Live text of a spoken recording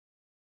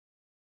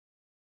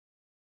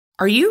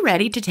Are you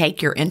ready to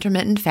take your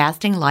intermittent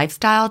fasting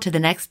lifestyle to the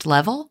next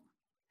level?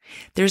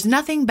 There's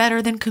nothing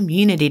better than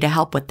community to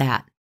help with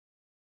that.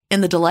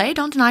 In the Delay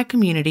Don't Deny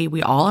community,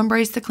 we all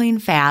embrace the clean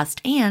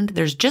fast, and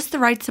there's just the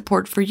right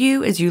support for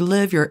you as you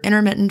live your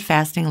intermittent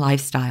fasting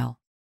lifestyle.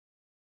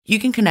 You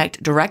can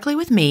connect directly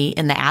with me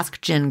in the Ask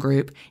Jen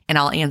group, and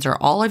I'll answer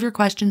all of your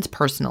questions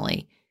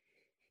personally.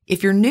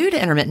 If you're new to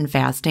intermittent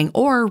fasting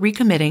or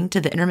recommitting to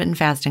the intermittent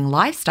fasting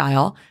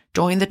lifestyle,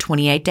 join the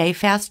 28-Day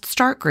Fast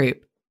Start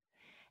group.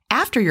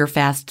 After your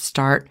fast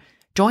start,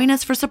 join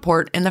us for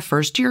support in the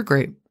First Year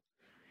group.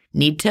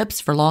 Need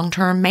tips for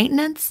long-term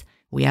maintenance?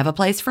 We have a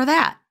place for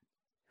that.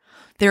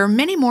 There are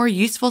many more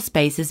useful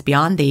spaces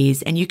beyond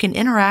these, and you can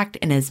interact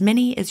in as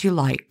many as you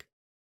like.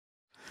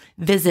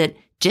 Visit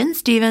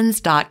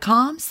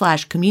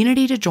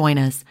jenstevens.com/community to join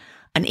us.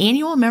 An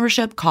annual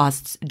membership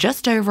costs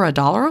just over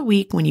 $1 a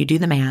week when you do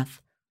the math.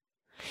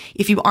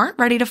 If you aren't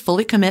ready to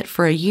fully commit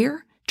for a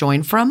year,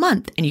 join for a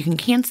month and you can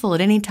cancel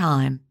at any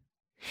time.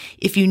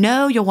 If you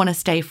know you'll want to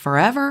stay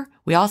forever,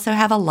 we also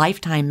have a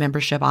lifetime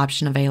membership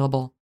option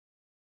available.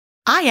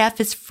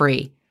 IF is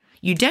free.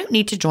 You don't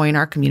need to join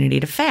our community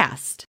to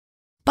fast.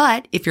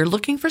 But if you're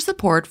looking for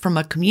support from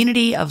a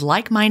community of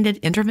like-minded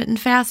intermittent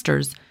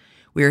fasters,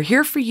 we're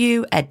here for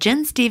you at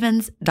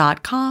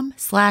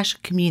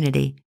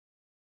jenstevens.com/community.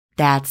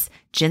 That's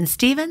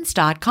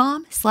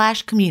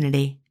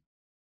jenstevens.com/community.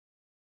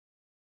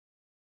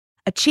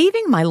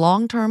 Achieving my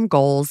long-term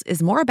goals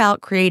is more about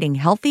creating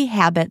healthy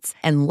habits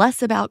and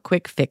less about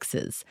quick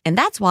fixes. And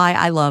that's why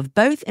I love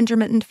both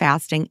intermittent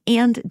fasting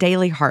and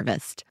Daily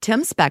Harvest.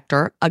 Tim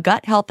Spector, a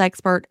gut health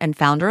expert and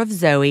founder of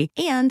Zoe,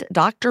 and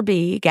Dr.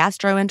 B,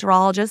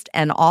 gastroenterologist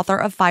and author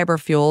of Fiber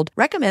Fueled,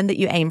 recommend that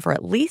you aim for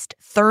at least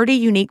 30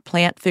 unique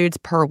plant foods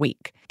per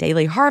week.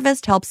 Daily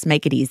Harvest helps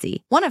make it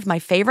easy. One of my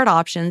favorite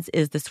options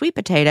is the sweet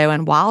potato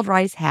and wild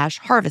rice hash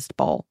harvest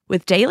bowl.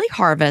 With Daily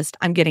Harvest,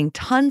 I'm getting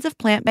tons of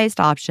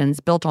plant-based options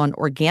built on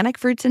organic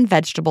fruits and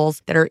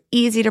vegetables that are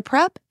easy to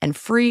prep and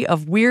free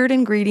of weird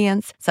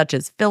ingredients such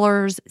as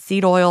fillers,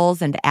 seed oils,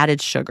 and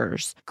added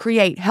sugars.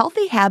 Create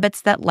healthy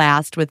habits that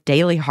last with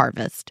Daily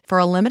Harvest. For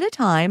a limited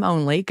time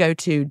only, go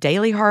to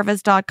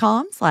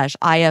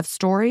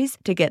dailyharvest.com/ifstories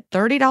to get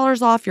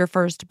 $30 off your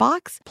first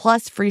box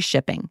plus free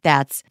shipping.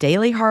 That's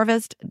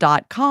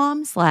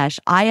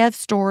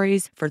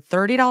dailyharvest.com/ifstories for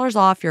 $30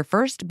 off your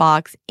first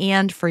box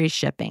and free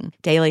shipping.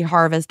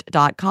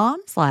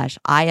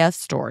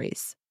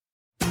 dailyharvest.com/ifstories.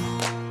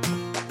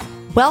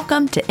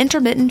 Welcome to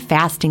Intermittent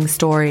Fasting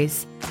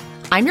Stories.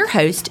 I'm your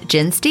host,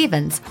 Jen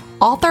Stevens,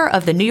 author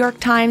of the New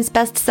York Times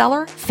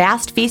bestseller,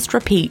 Fast, Feast,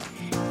 Repeat,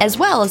 as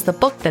well as the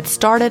book that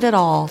started it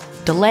all,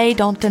 Delay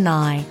Don't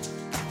Deny.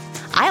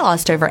 I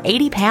lost over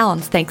 80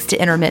 pounds thanks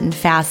to intermittent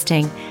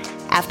fasting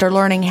after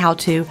learning how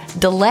to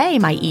delay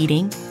my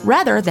eating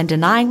rather than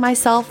denying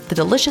myself the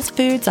delicious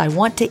foods I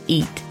want to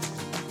eat.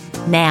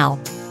 Now,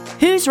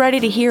 who's ready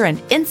to hear an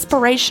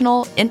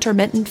inspirational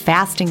intermittent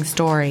fasting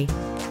story?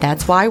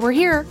 That's why we're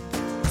here.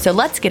 So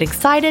let's get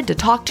excited to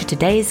talk to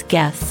today's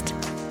guest.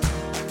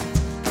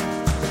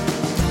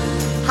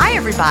 Hi,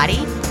 everybody,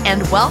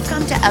 and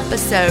welcome to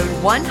episode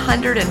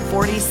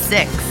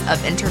 146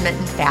 of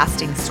Intermittent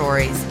Fasting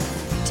Stories.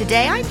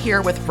 Today I'm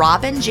here with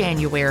Robin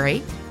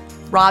January.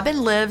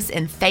 Robin lives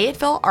in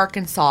Fayetteville,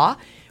 Arkansas,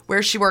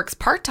 where she works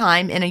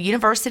part-time in a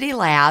university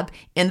lab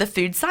in the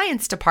food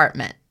science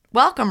department.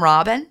 Welcome,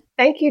 Robin.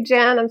 Thank you,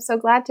 Jen. I'm so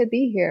glad to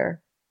be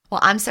here.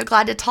 Well, I'm so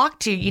glad to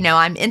talk to you. You know,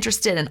 I'm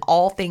interested in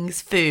all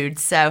things food,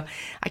 so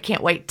I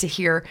can't wait to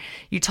hear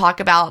you talk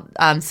about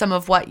some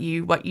of what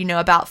you know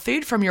about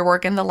food from your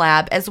work in the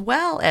lab, as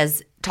well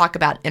as talk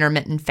about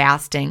intermittent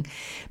fasting.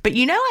 But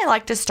you know, I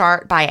like to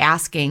start by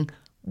asking,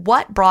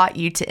 what brought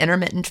you to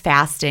intermittent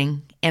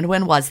fasting, and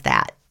when was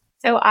that?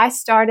 So I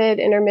started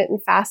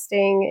intermittent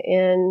fasting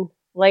in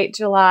late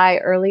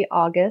July, early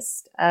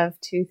August of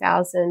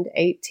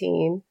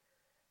 2018.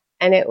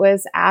 And it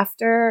was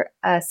after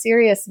a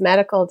serious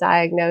medical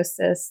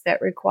diagnosis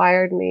that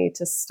required me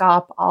to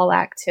stop all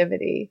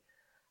activity.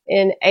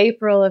 In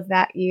April of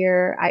that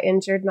year, I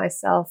injured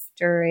myself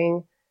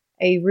during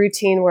a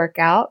routine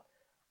workout.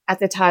 At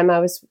the time, I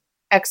was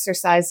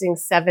exercising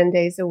 7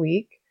 days a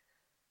week.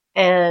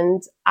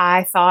 And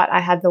I thought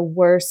I had the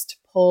worst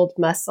pulled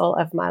muscle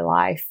of my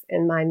life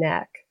in my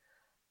neck.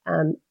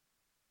 A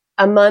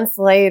month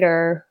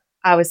later,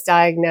 I was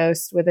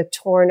diagnosed with a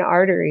torn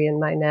artery in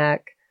my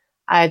neck.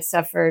 I had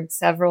suffered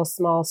several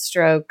small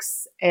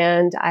strokes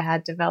and I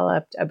had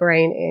developed a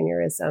brain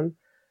aneurysm.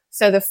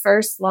 So the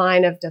first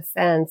line of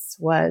defense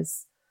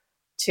was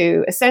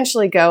to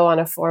essentially go on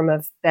a form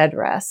of bed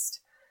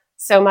rest.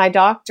 So my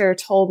doctor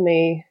told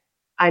me,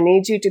 I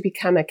need you to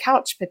become a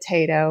couch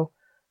potato,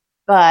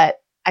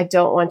 but I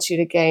don't want you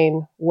to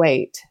gain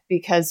weight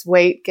because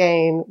weight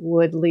gain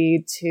would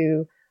lead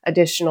to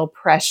additional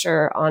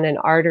pressure on an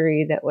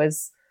artery that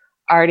was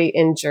already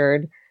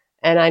injured,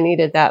 and I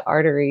needed that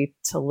artery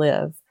to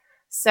live.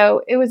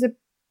 So it was a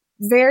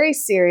very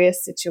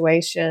serious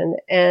situation.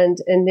 And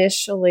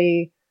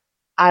initially,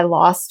 I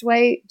lost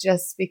weight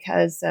just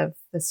because of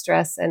the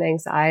stress and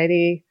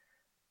anxiety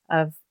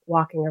of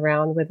walking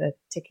around with a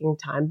ticking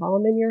time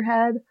bomb in your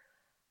head.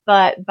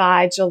 But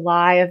by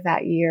July of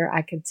that year,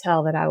 I could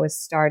tell that I was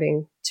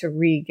starting to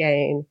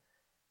regain.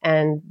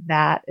 And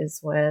that is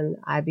when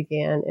I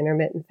began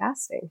intermittent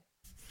fasting.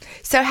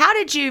 So how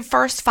did you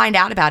first find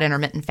out about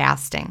intermittent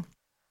fasting?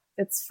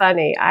 It's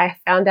funny. I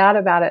found out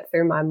about it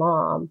through my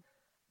mom.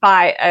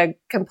 By a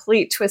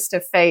complete twist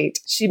of fate,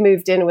 she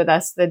moved in with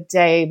us the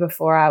day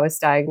before I was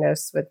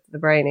diagnosed with the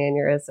brain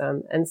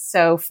aneurysm. And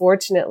so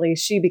fortunately,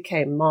 she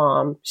became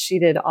mom. She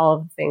did all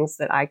of the things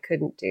that I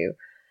couldn't do.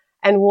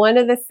 And one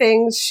of the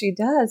things she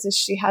does is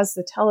she has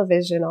the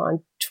television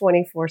on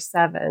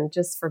 24/7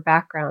 just for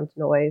background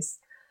noise.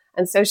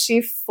 And so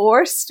she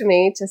forced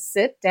me to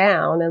sit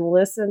down and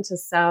listen to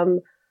some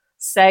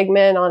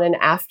segment on an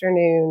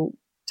afternoon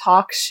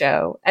talk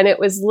show. And it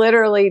was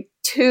literally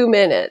 2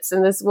 minutes.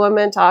 And this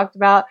woman talked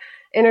about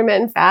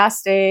intermittent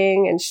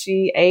fasting, and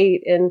she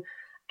ate in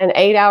an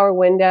 8-hour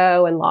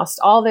window and lost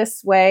all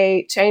this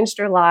weight, changed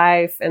her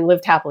life, and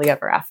lived happily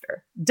ever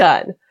after.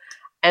 Done.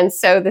 And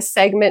so the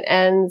segment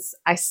ends.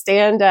 I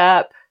stand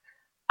up,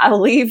 I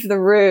leave the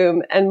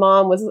room, and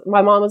my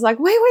mom was like,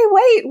 wait,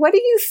 what do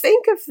you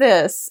think of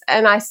this?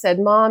 And I said,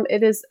 Mom,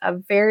 it is a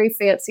very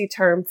fancy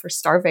term for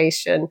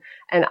starvation,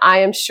 and I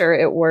am sure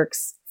it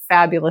works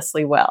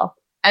fabulously well.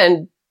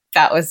 And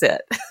that was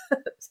it.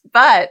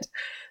 But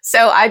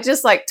so I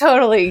just like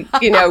totally,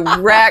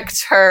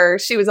 wrecked her.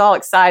 She was all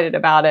excited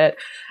about it.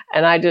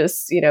 And I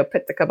just,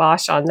 put the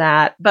kibosh on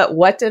that. But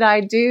what did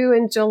I do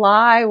in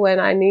July when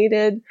I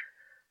needed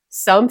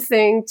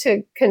something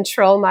to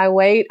control my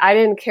weight? I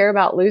didn't care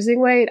about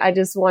losing weight. I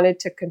just wanted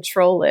to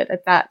control it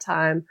at that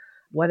time.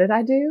 What did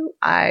I do?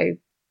 I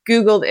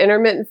Googled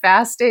intermittent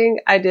fasting.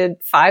 I did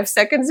 5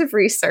 seconds of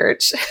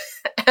research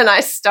and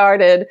I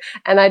started,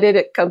 and I did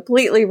it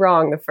completely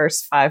wrong the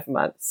first 5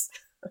 months.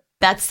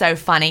 That's so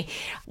funny.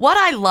 What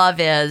I love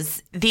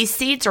is these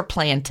seeds are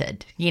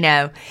planted.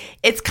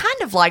 It's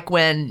kind of like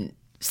when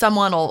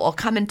someone will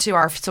come into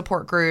our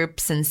support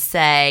groups and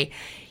say,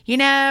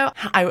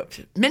 I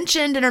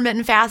mentioned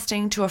intermittent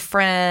fasting to a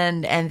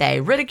friend and they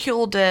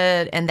ridiculed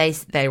it, and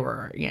they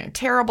were,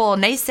 terrible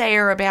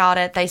naysayer about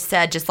it. They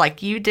said, just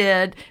like you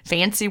did,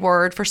 fancy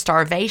word for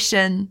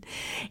starvation.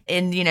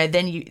 And,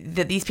 then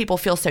these people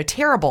feel so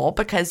terrible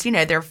because,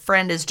 their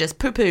friend has just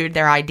poo-pooed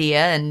their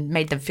idea and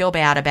made them feel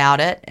bad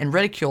about it and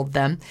ridiculed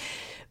them.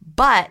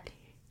 But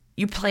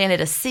you planted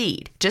a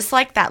seed, just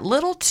like that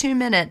little 2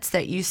 minutes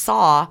that you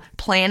saw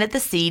planted the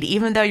seed,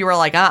 even though you were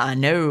like,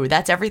 no,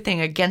 that's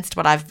everything against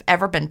what I've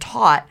ever been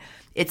taught.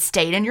 It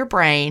stayed in your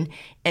brain.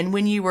 And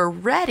when you were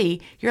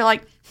ready, you're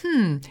like,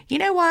 you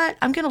know what?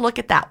 I'm going to look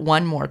at that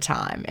one more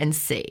time and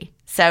see.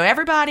 So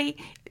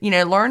everybody,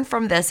 learn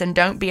from this and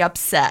don't be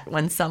upset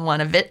when someone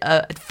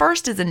at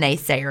first is a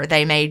naysayer.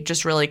 They may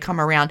just really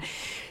come around.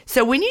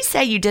 So when you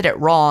say you did it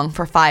wrong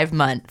for 5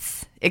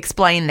 months,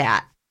 explain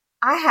that.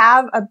 I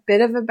have a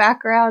bit of a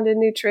background in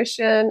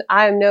nutrition.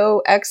 I'm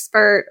no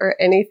expert or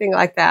anything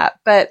like that,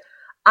 but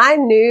I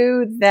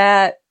knew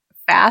that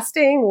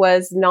fasting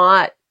was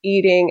not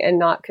eating and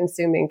not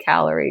consuming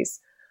calories.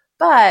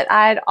 But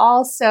I'd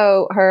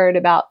also heard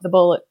about the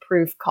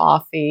bulletproof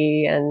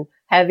coffee and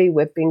heavy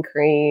whipping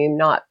cream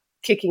not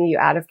kicking you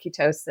out of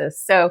ketosis.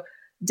 So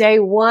day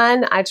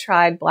 1, I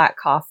tried black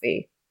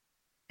coffee,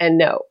 and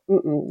no,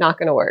 not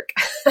going to work.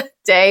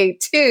 Day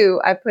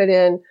 2, I put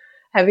in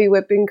heavy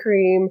whipping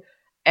cream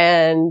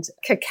and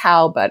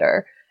cacao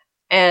butter.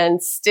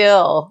 And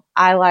still,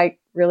 I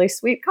like really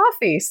sweet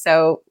coffee.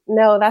 So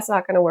no, that's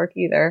not going to work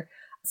either.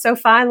 So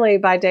finally,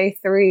 by day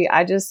 3,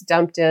 I just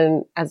dumped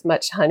in as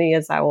much honey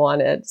as I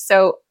wanted.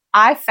 So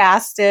I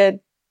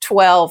fasted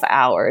 12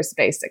 hours,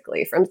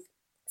 basically, from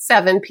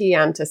 7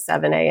 p.m. to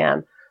 7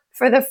 a.m.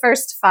 for the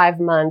first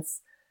 5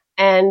 months.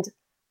 And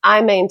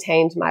I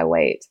maintained my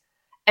weight.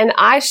 And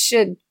I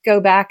should go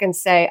back and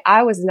say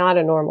I was not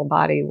a normal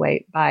body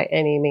weight by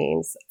any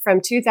means. From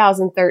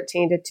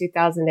 2013 to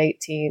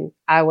 2018,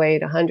 I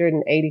weighed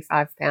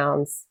 185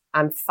 pounds.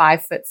 I'm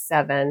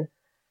 5'7",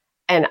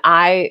 and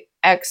I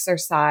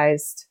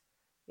exercised,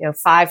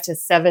 5 to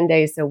 7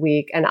 days a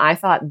week. And I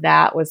thought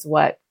that was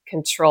what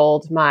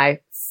controlled my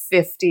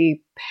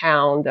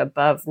 50-pound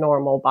above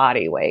normal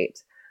body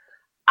weight.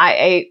 I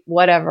ate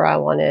whatever I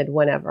wanted,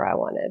 whenever I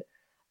wanted.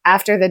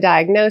 After the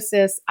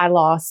diagnosis, I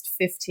lost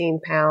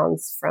 15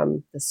 pounds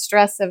from the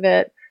stress of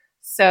it.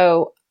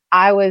 So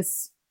I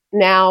was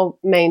now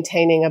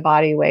maintaining a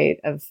body weight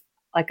of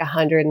like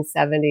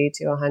 170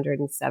 to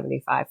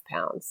 175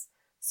 pounds.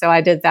 So I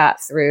did that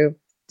through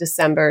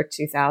December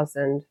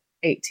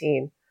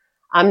 2018.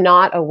 I'm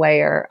not a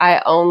weigher.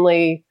 I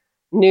only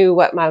knew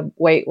what my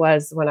weight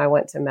was when I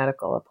went to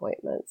medical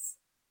appointments.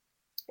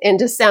 In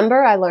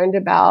December, I learned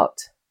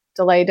about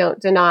Delay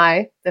Don't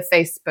Deny, the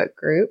Facebook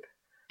group.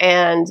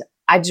 And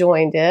I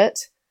joined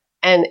it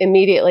and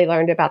immediately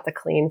learned about the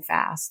clean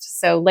fast.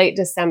 So late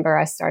December,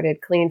 I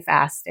started clean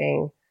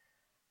fasting,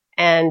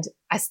 and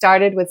I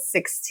started with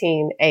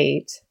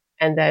 16/8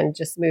 and then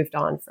just moved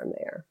on from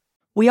there.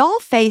 We all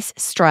face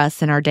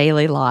stress in our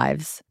daily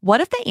lives. What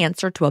if the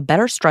answer to a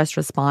better stress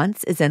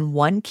response is in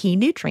one key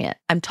nutrient?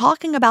 I'm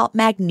talking about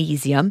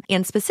magnesium,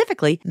 and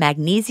specifically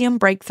Magnesium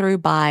Breakthrough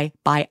by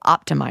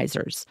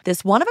Bioptimizers.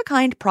 This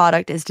one-of-a-kind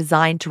product is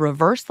designed to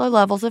reverse low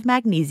levels of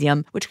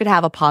magnesium, which could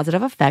have a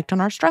positive effect on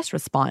our stress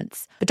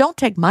response. But don't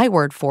take my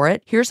word for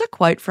it. Here's a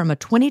quote from a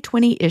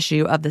 2020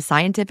 issue of the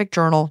scientific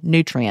journal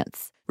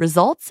Nutrients.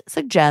 Results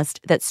suggest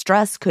that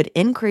stress could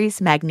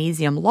increase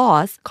magnesium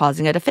loss,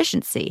 causing a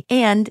deficiency.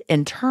 And,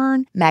 in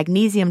turn,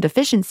 magnesium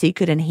deficiency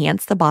could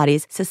enhance the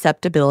body's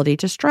susceptibility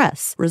to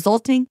stress,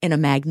 resulting in a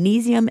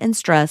magnesium and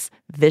stress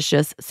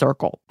vicious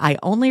circle. I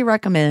only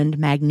recommend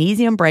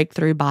Magnesium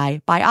Breakthrough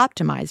by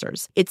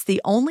Bioptimizers. It's the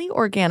only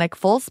organic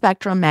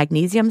full-spectrum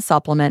magnesium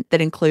supplement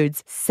that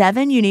includes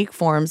 7 unique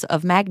forms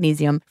of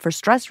magnesium for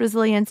stress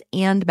resilience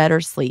and better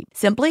sleep.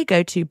 Simply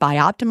go to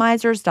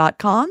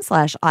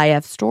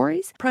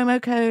bioptimizers.com/ifstories,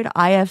 promo code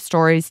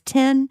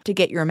IFStories10 to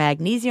get your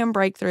Magnesium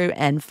Breakthrough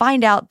and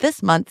find out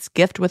this month's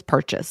gift with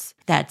purchase.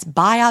 That's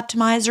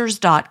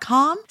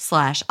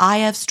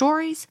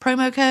bioptimizers.com/IFstories,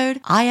 promo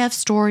code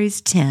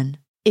IFStories10.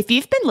 If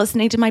you've been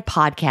listening to my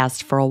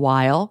podcast for a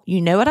while,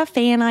 you know what a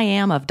fan I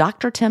am of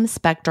Dr. Tim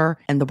Spector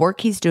and the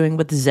work he's doing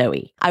with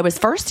Zoe. I was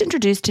first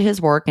introduced to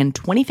his work in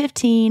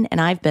 2015, and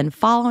I've been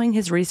following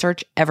his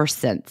research ever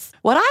since.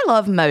 What I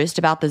love most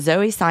about the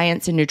Zoe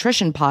Science and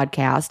Nutrition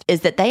podcast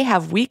is that they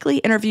have weekly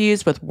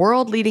interviews with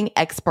world-leading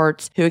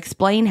experts who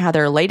explain how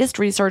their latest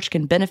research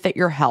can benefit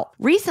your health.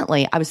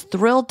 Recently, I was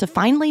thrilled to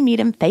finally meet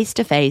him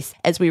face-to-face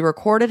as we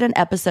recorded an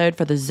episode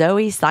for the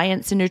Zoe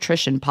Science and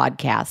Nutrition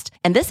podcast,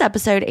 and this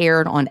episode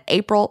aired on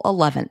April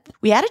 11th.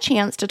 We had a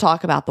chance to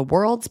talk about the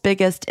world's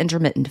biggest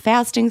intermittent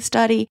fasting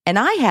study, and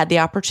I had the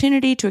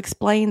opportunity to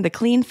explain the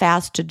clean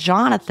fast to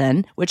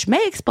Jonathan, which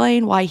may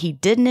explain why he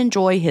didn't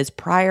enjoy his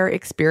prior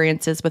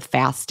experiences with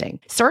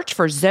fasting. Search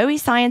for Zoe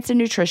Science and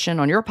Nutrition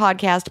on your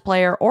podcast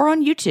player or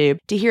on YouTube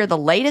to hear the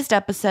latest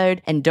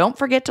episode, and don't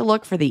forget to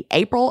look for the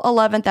April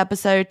 11th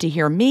episode to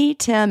hear me,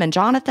 Tim, and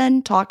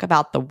Jonathan talk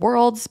about the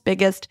world's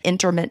biggest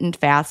intermittent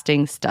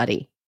fasting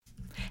study.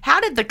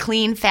 How did the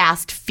clean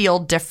fast feel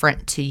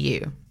different to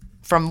you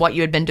from what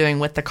you had been doing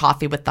with the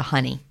coffee with the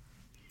honey?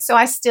 So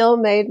I still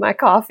made my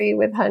coffee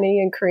with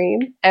honey and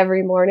cream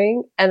every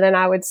morning, and then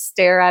I would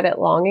stare at it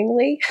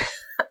longingly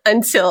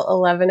until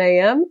 11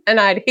 a.m. and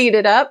I'd heat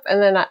it up,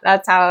 and then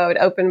that's how I would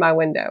open my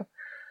window.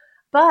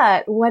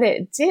 But what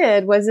it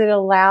did was it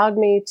allowed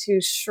me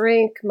to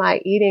shrink my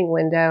eating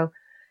window,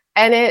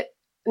 and it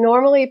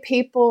normally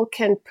people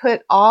can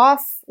put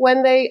off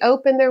when they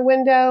open their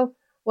window.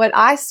 What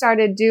I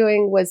started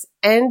doing was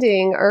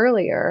ending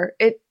earlier.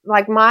 It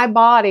like my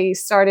body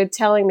started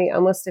telling me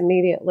almost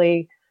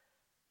immediately,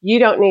 you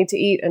don't need to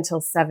eat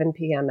until 7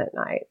 p.m. at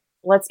night.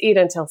 Let's eat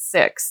until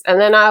 6. And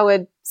then I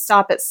would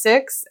stop at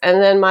 6. And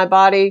then my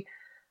body,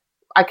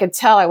 I could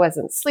tell I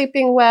wasn't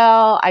sleeping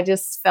well. I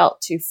just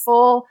felt too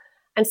full.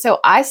 And so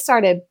I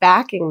started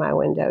backing my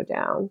window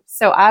down.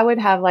 So I would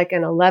have like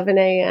an 11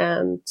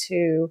 a.m.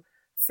 to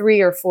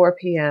 3 or 4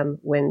 p.m.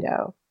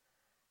 window.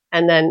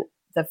 And then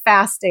the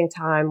fasting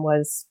time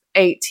was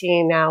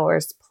 18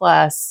 hours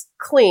plus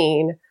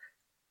clean,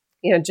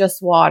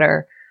 just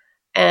water.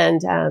 And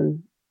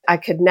I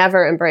could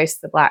never embrace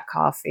the black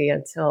coffee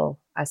until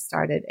I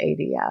started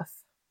ADF.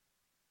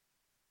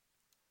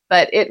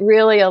 But it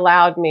really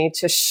allowed me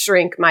to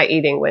shrink my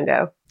eating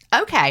window.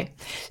 Okay.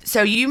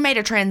 So you made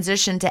a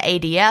transition to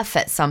ADF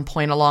at some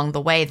point along the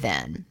way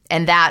then,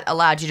 and that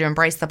allowed you to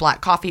embrace the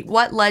black coffee.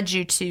 What led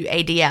you to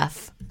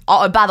ADF?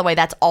 Oh, by the way,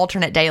 that's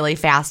alternate daily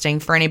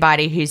fasting for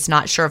anybody who's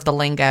not sure of the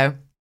lingo.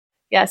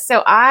 Yes.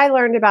 So I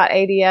learned about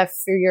ADF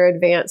through your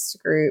advanced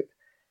group.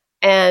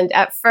 And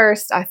at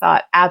first I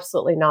thought,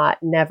 absolutely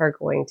not, never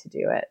going to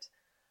do it.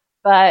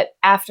 But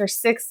after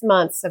 6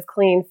 months of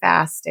clean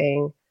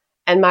fasting,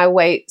 and my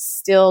weight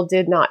still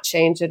did not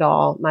change at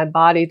all, my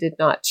body did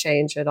not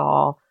change at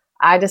all,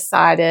 I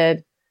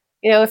decided,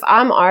 if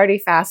I'm already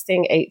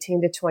fasting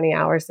 18 to 20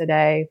 hours a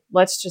day,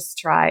 let's just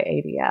try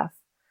ADF.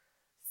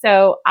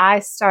 So I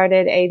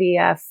started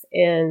ADF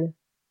in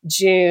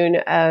June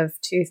of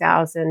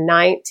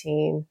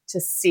 2019 to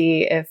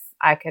see if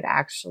I could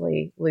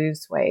actually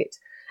lose weight.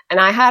 And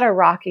I had a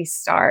rocky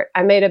start.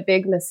 I made a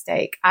big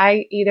mistake.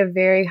 I eat a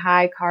very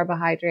high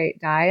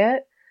carbohydrate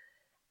diet.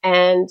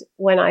 And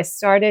when I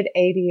started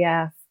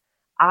ADF,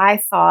 I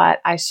thought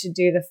I should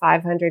do the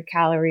 500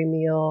 calorie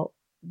meal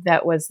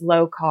that was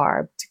low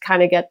carb to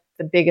kind of get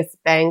the biggest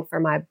bang for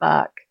my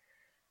buck.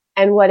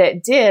 And what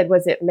it did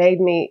was it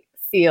made me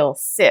feel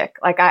sick.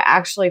 Like I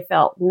actually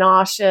felt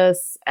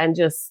nauseous and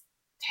just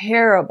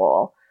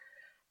terrible.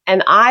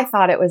 And I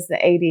thought it was the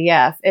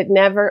ADF. It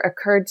never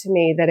occurred to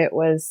me that it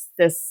was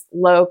this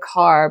low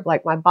carb,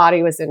 like my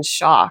body was in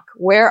shock.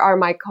 Where are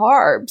my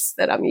carbs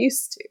that I'm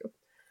used to?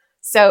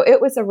 So it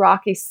was a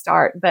rocky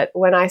start. But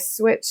when I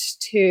switched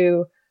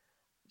to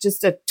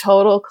just a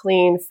total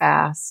clean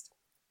fast,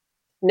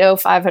 no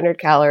 500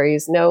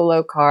 calories, no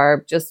low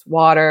carb, just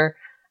water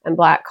and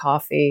black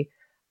coffee,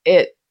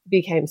 it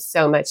became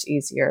so much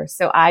easier.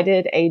 So I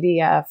did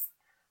ADF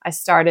I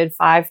started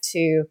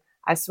 5-2.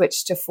 I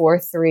switched to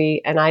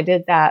 4-3, and I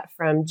did that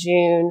from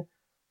June,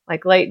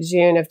 like late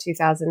June of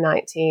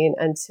 2019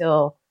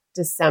 until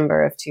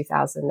December of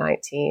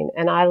 2019.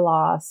 And I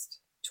lost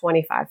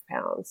 25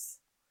 pounds,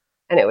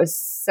 and it was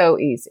so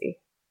easy.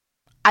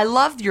 I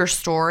love your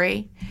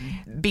story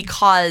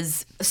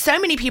because so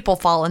many people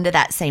fall into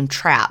that same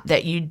trap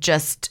that you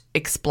just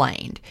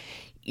explained.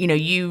 You know,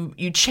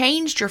 you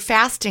changed your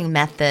fasting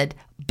method,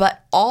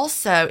 but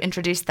also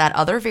introduced that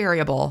other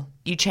variable.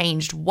 You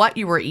changed what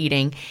you were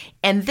eating,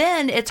 and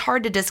then it's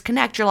hard to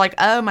disconnect. You're like,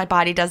 oh, my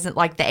body doesn't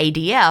like the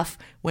ADF,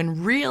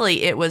 when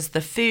really it was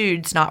the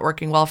foods not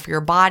working well for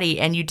your body,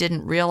 and you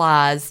didn't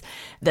realize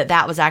that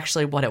that was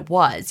actually what it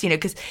was. You know,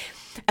 because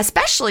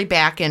especially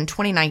back in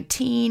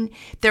 2019,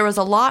 there was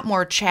a lot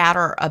more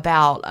chatter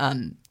about,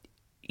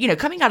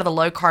 coming out of the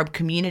low carb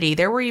community.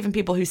 There were even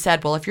people who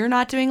said, well, if you're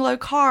not doing low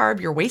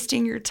carb, you're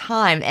wasting your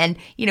time. And,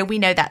 we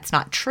know that's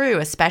not true,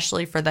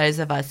 especially for those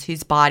of us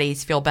whose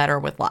bodies feel better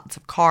with lots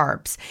of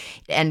carbs.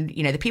 And,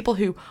 the people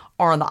who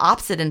are on the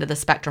opposite end of the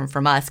spectrum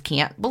from us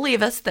can't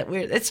believe us that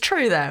it's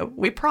true, though.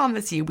 We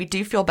promise you, we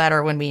do feel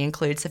better when we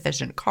include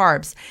sufficient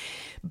carbs.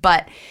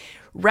 But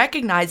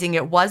recognizing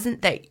it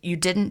wasn't that you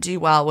didn't do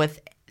well with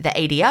the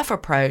ADF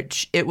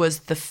approach, it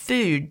was the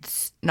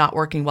foods not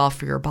working well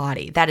for your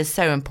body. That is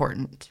so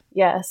important.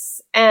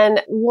 Yes.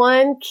 And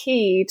one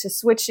key to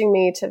switching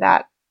me to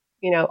that,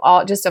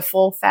 just a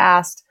full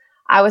fast,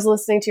 I was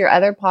listening to your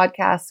other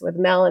podcast with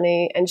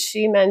Melanie, and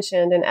she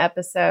mentioned an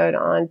episode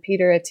on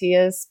Peter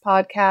Attia's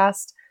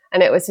podcast,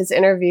 and it was his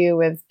interview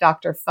with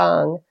Dr.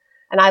 Fung.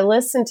 And I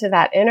listened to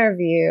that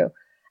interview,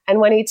 and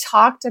when he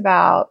talked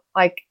about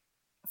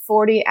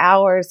 40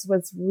 hours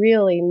was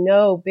really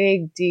no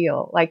big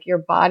deal. Like, your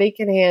body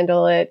can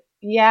handle it.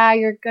 Yeah,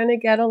 you're going to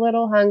get a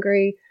little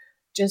hungry.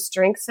 Just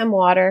drink some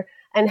water.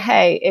 And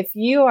hey, if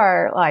you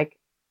are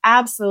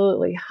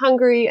absolutely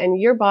hungry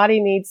and your body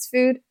needs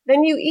food,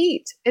 then you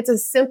eat. It's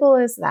as simple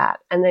as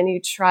that. And then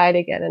you try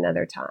to get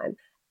another time.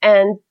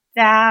 And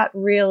that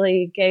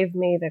really gave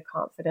me the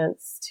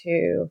confidence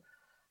to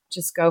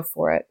just go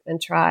for it and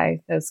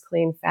try those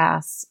clean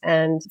fasts.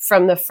 And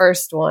from the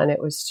first one, it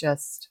was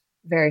just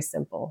very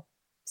simple.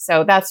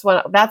 So that's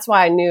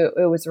why I knew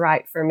it was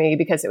right for me,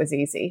 because it was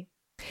easy.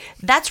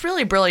 That's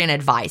really brilliant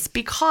advice,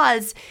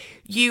 because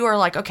you are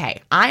like,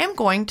 okay, I am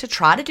going to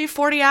try to do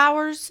 40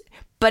 hours,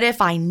 but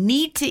if I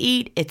need to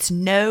eat, it's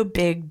no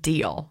big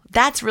deal.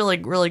 That's really,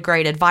 really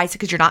great advice,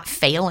 because you're not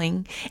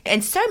failing.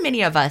 And so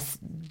many of us,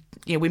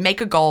 we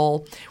make a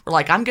goal. We're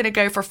like, I'm going to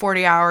go for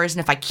 40 hours. And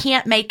if I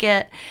can't make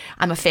it,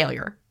 I'm a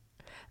failure.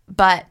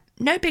 But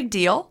no big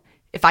deal.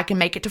 If I can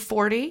make it to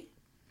 40,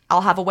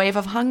 I'll have a wave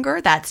of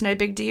hunger. That's no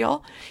big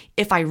deal.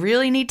 If I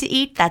really need to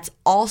eat, that's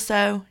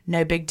also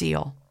no big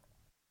deal.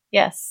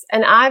 Yes.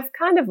 And I've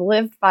kind of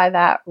lived by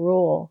that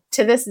rule.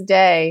 To this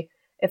day,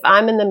 if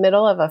I'm in the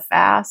middle of a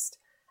fast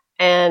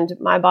and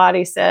my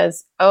body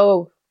says,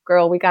 oh,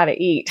 girl, we got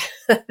to eat,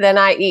 then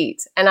I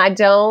eat. And I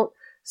don't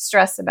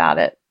stress about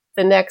it.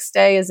 The next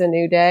day is a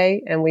new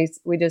day, and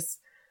we just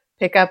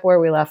pick up where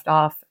we left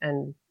off.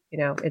 And,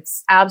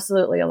 it's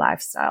absolutely a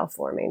lifestyle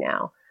for me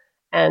now.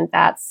 And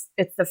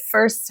it's the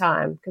first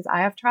time, because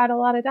I have tried a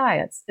lot of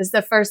diets, it's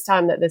the first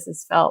time that this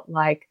has felt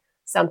like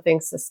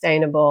something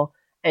sustainable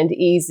and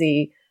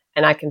easy,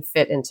 and I can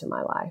fit into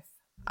my life.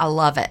 I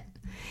love it.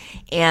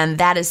 And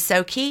that is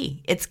so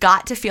key. It's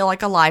got to feel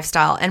like a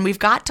lifestyle. And we've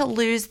got to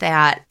lose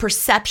that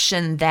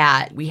perception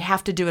that we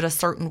have to do it a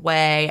certain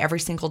way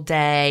every single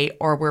day,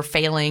 or we're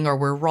failing, or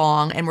we're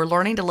wrong. And we're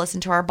learning to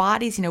listen to our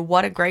bodies.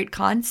 What a great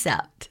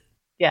concept.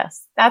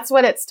 Yes. That's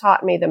what it's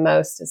taught me the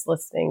most, is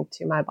listening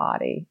to my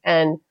body.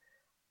 And,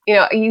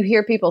 you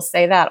hear people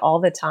say that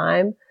all the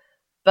time,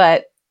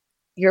 but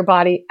your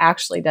body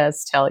actually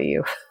does tell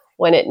you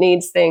when it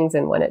needs things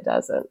and when it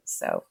doesn't.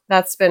 So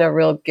that's been a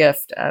real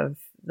gift of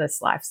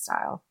this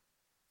lifestyle.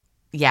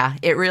 Yeah,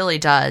 it really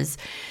does.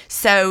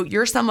 So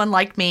you're someone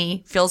like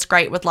me, feels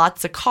great with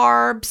lots of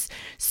carbs.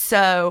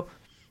 So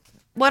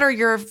what are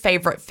your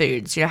favorite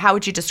foods? How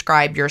would you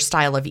describe your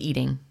style of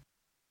eating?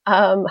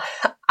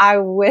 I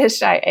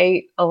wish I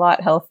ate a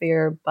lot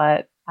healthier,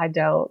 but I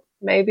don't.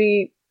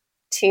 Maybe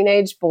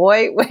teenage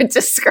boy would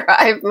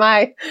describe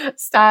my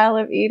style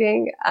of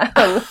eating.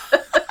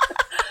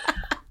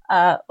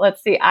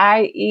 Let's see.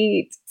 I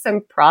eat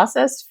some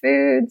processed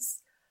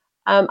foods.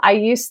 I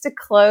used to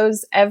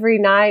close every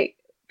night.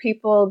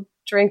 People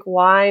drink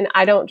wine.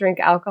 I don't drink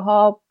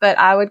alcohol, but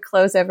I would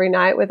close every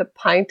night with a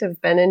pint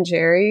of Ben &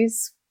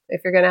 Jerry's.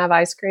 If you're going to have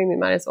ice cream, you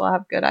might as well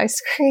have good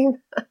ice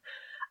cream.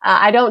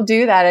 I don't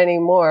do that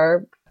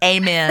anymore.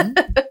 Amen.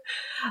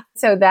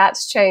 So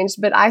that's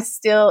changed, but I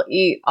still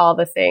eat all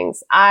the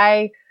things.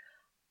 I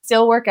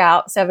still work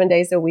out 7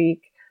 days a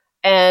week,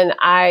 and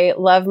I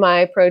love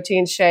my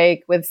protein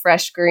shake with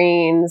fresh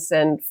greens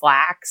and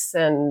flax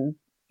and,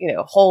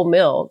 whole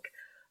milk.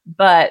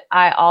 But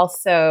I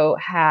also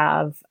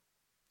have,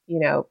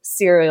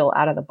 cereal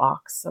out of the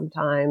box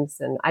sometimes.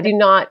 And I do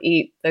not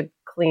eat the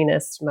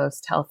cleanest,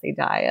 most healthy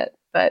diet.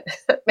 but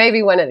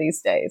maybe one of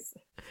these days.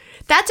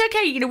 That's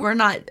okay. We're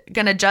not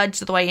going to judge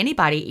the way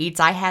anybody eats.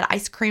 I had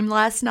ice cream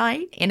last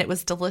night and it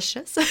was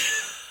delicious.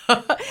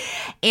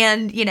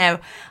 And,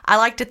 I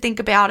like to think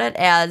about it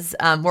as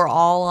we're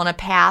all on a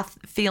path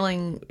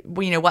feeling,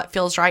 what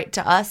feels right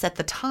to us at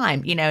the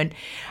time, and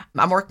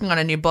I'm working on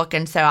a new book.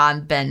 And so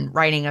I've been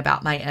writing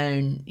about my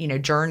own,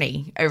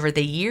 journey over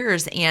the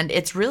years. And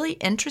it's really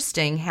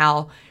interesting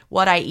how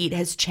what I eat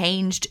has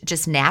changed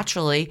just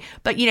naturally.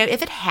 But,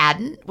 if it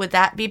hadn't, would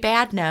that be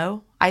bad?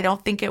 No, I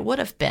don't think it would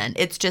have been.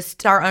 It's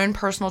just our own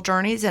personal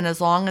journeys. And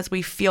as long as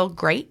we feel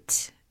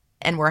great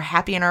and we're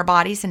happy in our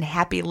bodies and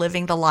happy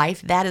living the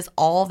life, that is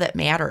all that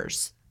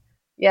matters.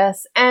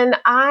 Yes. And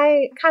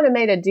I kind of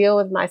made a deal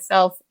with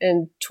myself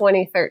in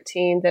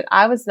 2013 that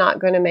I was not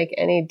going to make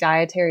any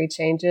dietary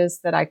changes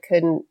that I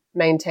couldn't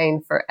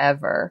maintain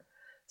forever.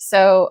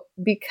 So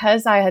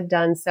because I had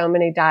done so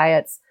many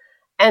diets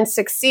and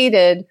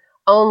succeeded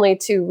only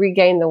to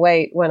regain the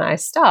weight when I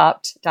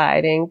stopped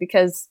dieting,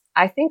 because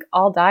I think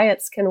all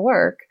diets can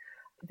work.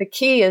 The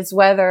key is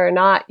whether or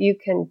not you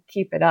can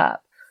keep it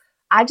up.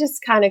 I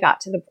just kind of got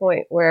to the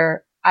point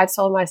where I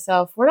told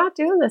myself, we're not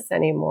doing this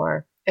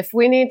anymore. If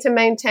we need to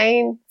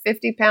maintain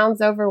 50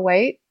 pounds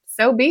overweight,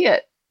 so be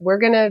it. We're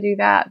going to do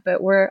that.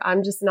 But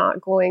I'm just not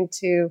going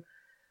to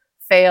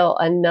fail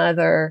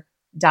another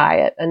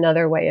diet,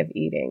 another way of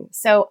eating.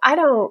 So I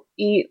don't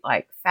eat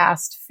like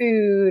fast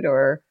food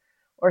or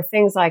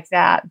things like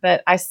that,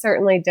 but I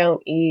certainly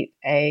don't eat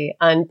a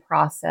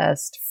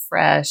unprocessed,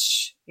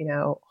 fresh,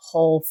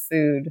 whole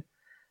food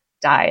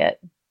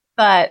diet.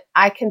 But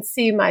I can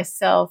see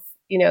myself,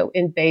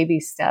 in baby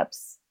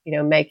steps,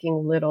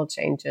 making little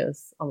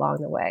changes along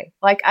the way.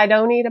 Like I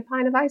don't eat a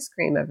pint of ice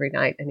cream every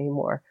night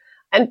anymore.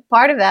 And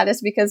part of that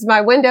is because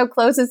my window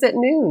closes at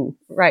noon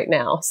right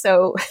now.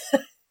 So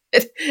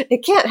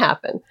it can't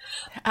happen.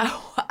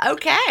 Oh,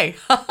 okay.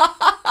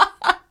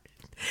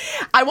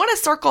 I want to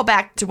circle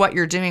back to what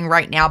you're doing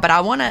right now, but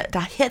I want to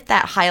hit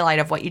that highlight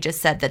of what you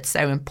just said that's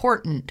so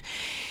important,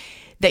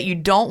 that you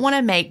don't want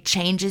to make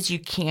changes you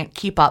can't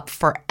keep up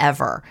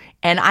forever.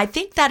 And I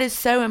think that is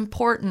so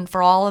important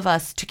for all of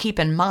us to keep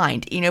in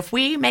mind. If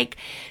we make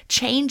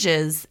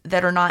changes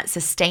that are not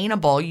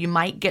sustainable, you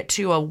might get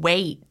to a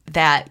weight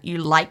that you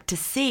like to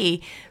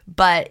see,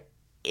 but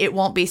it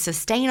won't be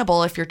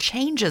sustainable if your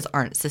changes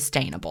aren't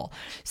sustainable.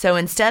 So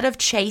instead of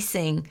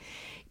chasing,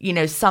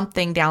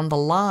 something down the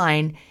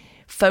line,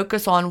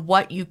 focus on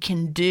what you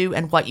can do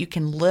and what you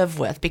can live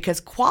with, because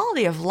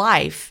quality of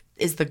life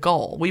is the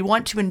goal. We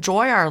want to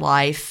enjoy our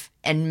life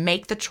and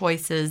make the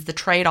choices, the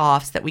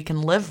trade-offs that we can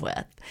live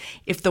with.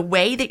 If the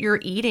way that you're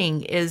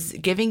eating is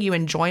giving you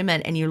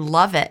enjoyment and you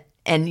love it,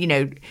 and,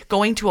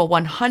 going to a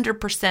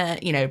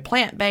 100%,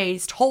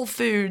 plant-based, whole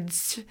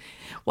foods,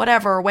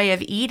 whatever way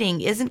of eating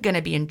isn't going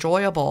to be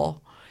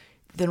enjoyable,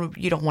 then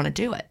you don't want to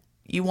do it.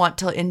 You want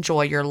to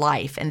enjoy your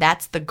life, and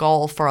that's the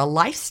goal for a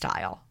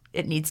lifestyle.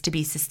 It needs to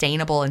be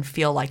sustainable and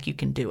feel like you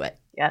can do it.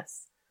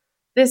 Yes.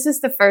 This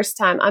is the first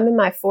time I'm in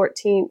my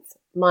 14th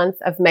month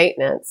of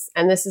maintenance,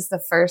 and this is the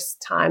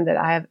first time that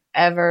I have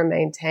ever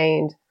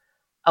maintained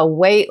a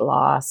weight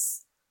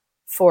loss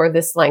for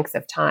this length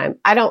of time.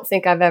 I don't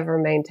think I've ever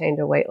maintained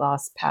a weight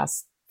loss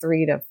past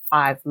 3 to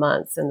 5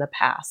 months in the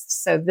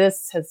past. So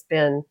this has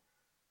been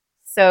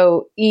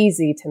so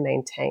easy to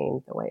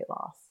maintain the weight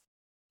loss.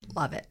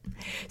 Love it.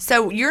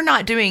 So you're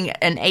not doing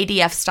an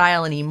ADF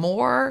style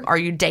anymore? Are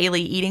you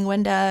daily eating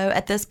window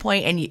at this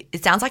point? And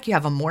it sounds like you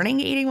have a morning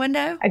eating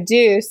window? I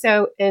do.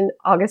 So in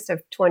August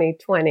of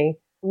 2020,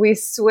 we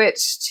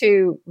switched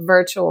to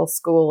virtual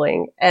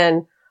schooling,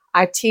 and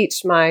I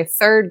teach my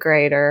third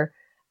grader.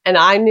 And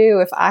I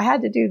knew if I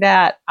had to do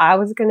that, I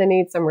was going to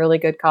need some really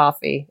good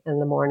coffee in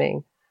the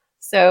morning.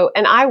 So,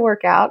 and I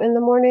work out in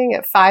the morning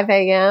at 5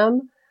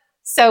 a.m.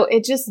 So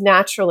it just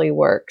naturally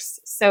works.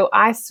 So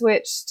I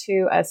switched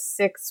to a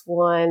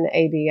 6-1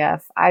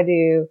 ADF. I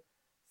do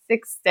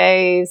 6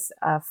 days,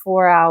 a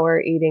 4-hour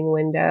eating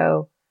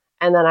window,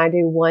 and then I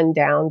do 1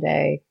 down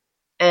day.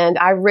 And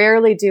I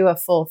rarely do a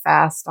full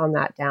fast on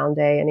that down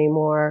day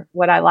anymore.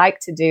 What I like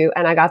to do,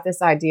 and I got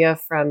this idea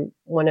from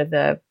one of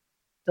the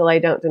Delay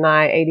Don't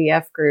Deny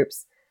ADF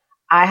groups,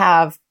 I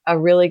have a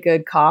really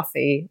good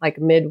coffee like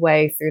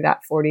midway through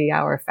that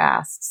 40-hour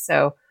fast.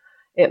 So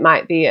it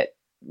might be at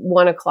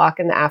 1 o'clock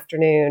in the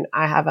afternoon,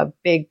 I have a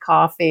big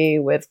coffee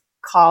with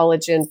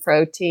collagen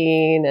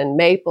protein and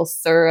maple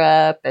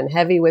syrup and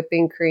heavy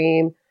whipping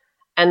cream.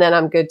 And then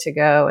I'm good to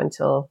go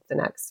until the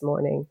next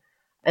morning.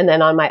 And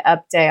then on my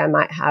up day, I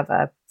might have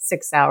a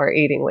 6-hour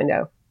eating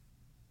window.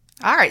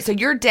 All right. So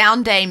your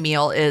down day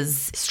meal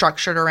is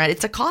structured around,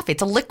 it's a coffee,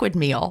 it's a liquid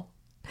meal,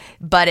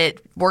 but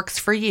it works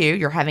for you.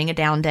 You're having a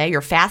down day,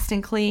 you're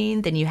fasting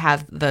clean, then you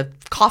have the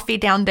coffee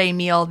down day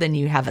meal, then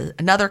you have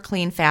another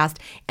clean fast,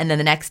 and then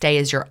the next day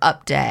is your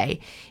up day.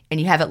 And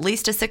you have at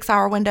least a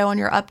 6-hour window on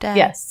your up day?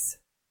 Yes.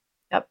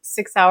 Yep.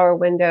 6-hour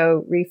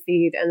window,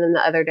 refeed, and then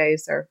the other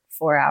days are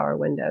 4-hour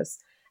windows.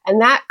 And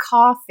that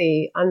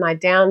coffee on my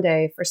down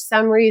day, for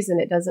some reason,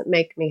 it doesn't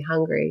make me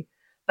hungry.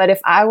 But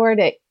if I were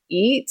to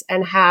eat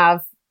and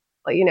have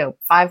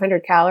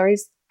 500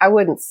 calories, I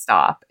wouldn't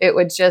stop. It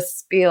would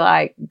just be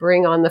like,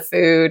 bring on the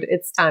food.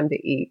 It's time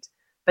to eat.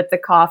 But the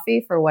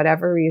coffee, for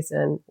whatever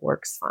reason,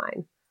 works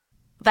fine.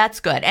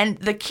 That's good. And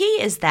the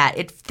key is that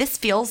this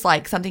feels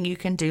like something you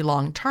can do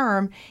long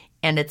term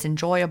and it's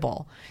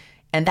enjoyable.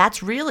 And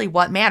that's really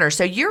what matters.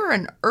 So you're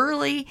an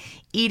early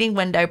eating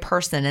window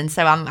person. And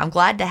so I'm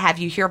glad to have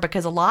you here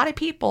because a lot of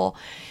people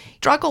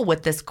struggle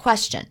with this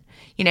question,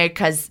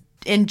 because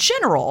in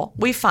general,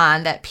 we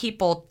find that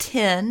people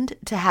tend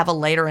to have a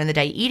later in the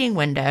day eating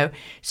window.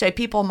 So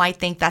people might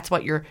think that's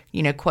what you're,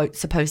 quote,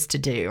 supposed to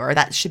do, or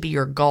that should be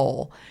your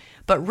goal.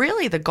 But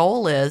really the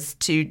goal is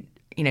to,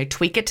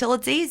 tweak it till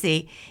it's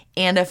easy.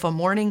 And if a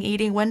morning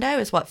eating window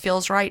is what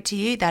feels right to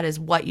you, that is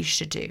what you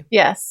should do.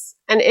 Yes.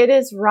 And it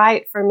is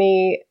right for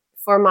me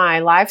for my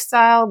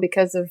lifestyle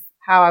because of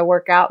how I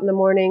work out in the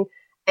morning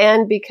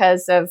and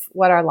because of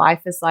what our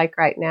life is like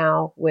right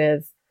now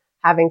with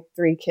having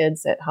 3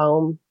 kids at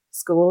home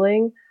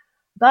schooling.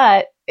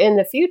 But in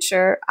the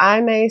future,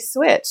 I may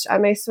switch. I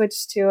may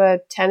switch to a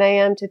 10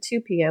 a.m. to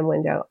 2 p.m.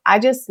 window. I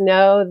just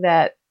know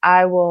that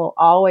I will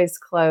always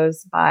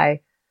close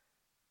by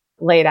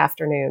late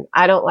afternoon.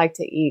 I don't like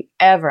to eat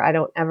ever. I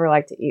don't ever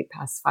like to eat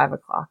past 5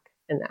 o'clock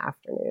in the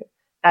afternoon.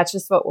 That's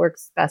just what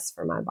works best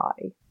for my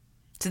body.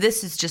 So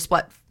this is just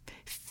what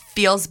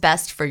feels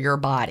best for your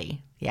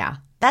body. Yeah,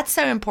 that's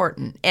so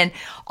important. And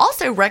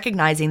also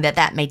recognizing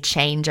that may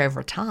change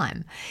over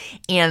time.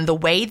 And the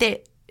way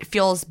that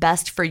feels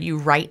best for you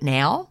right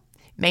now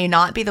may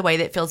not be the way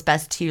that feels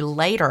best to you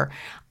later.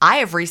 I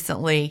have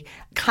recently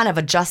kind of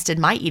adjusted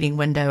my eating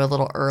window a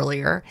little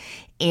earlier.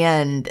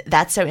 And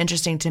that's so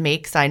interesting to me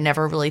because I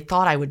never really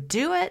thought I would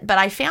do it. But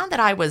I found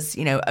that I was,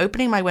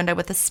 opening my window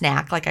with a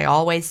snack like I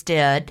always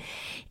did.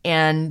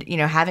 And,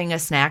 having a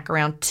snack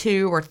around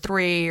 2 or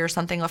 3 or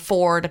something, or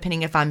 4,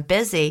 depending if I'm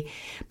busy.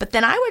 But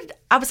then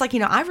I was like,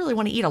 I really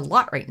want to eat a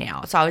lot right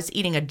now. So I was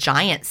eating a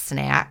giant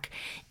snack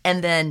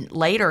and then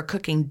later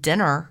cooking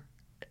dinner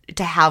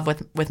to have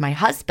with my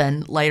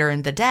husband later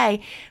in the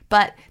day.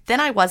 But then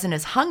I wasn't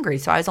as hungry.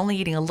 So I was only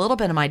eating a little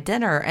bit of my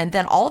dinner. And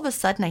then all of a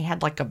sudden I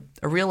had like a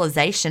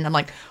realization. I'm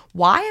like,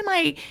 why am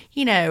I,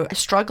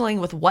 struggling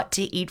with what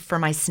to eat for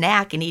my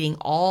snack and eating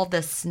all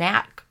this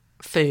snack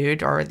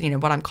food or,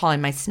 what I'm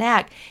calling my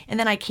snack. And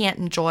then I can't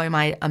enjoy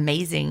my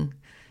amazing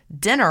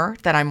dinner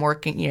that I'm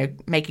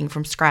making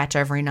from scratch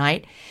every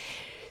night.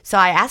 So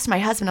I asked my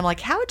husband, I'm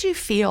like, how would you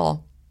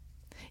feel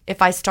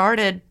if I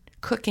started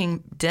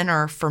cooking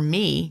dinner for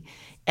me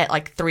at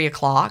like 3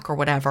 o'clock or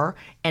whatever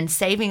and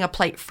saving a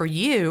plate for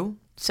you?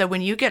 So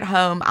when you get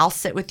home, I'll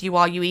sit with you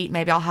while you eat.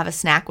 Maybe I'll have a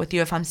snack with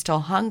you if I'm still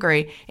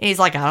hungry. And he's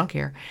like, I don't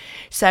care.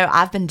 So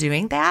I've been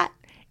doing that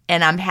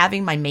and I'm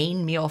having my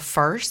main meal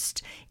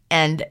first.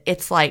 And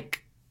it's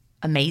like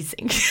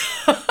amazing.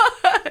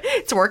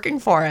 It's working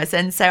for us.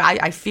 And so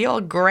I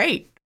feel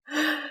great.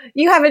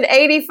 You have an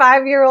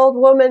 85-year-old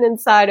woman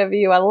inside of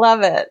you. I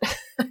love it.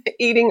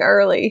 Eating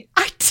early.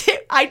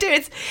 I do.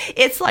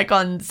 It's like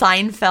on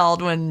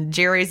Seinfeld when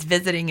Jerry's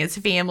visiting his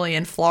family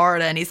in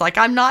Florida and he's like,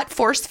 I'm not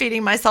force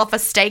feeding myself a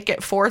steak at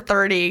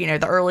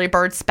 4:30, the early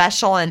bird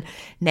special. And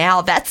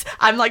now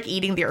I'm like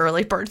eating the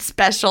early bird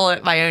special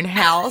at my own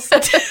house.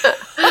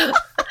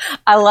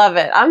 I love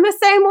it. I'm the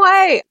same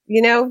way,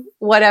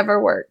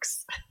 whatever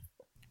works.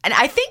 And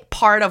I think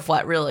part of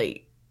what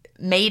really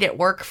made it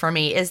work for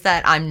me is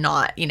that I'm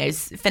not,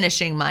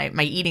 finishing my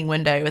eating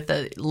window with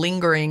the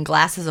lingering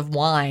glasses of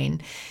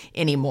wine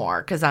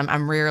anymore because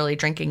I'm rarely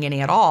drinking any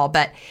at all.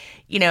 But,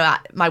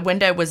 my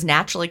window was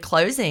naturally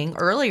closing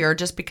earlier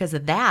just because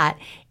of that.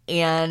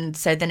 And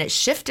so then it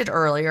shifted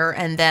earlier.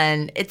 And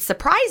then it's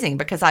surprising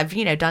because I've,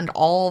 done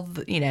all,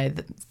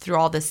 through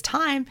all this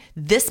time,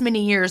 this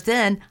many years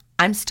in,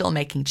 I'm still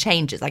making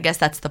changes. I guess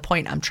that's the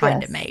point I'm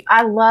trying to make.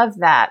 I love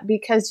that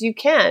because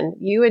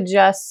you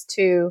adjust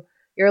to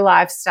your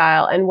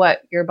lifestyle and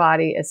what your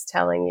body is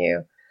telling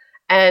you.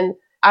 And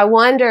I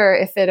wonder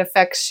if it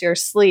affects your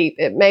sleep.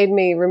 It made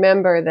me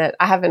remember that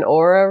I have an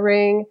Oura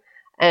ring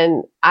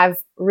and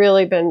I've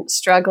really been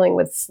struggling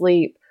with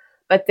sleep.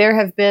 But there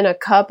have been a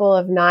couple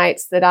of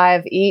nights that I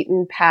have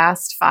eaten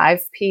past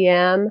 5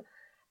 p.m.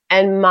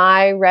 and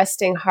my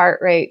resting heart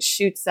rate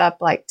shoots up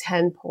like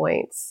 10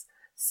 points.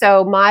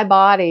 So my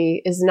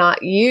body is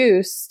not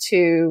used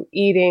to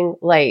eating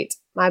late.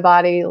 My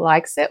body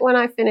likes it when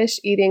I finish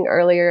eating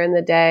earlier in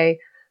the day.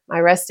 My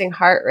resting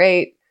heart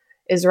rate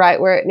is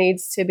right where it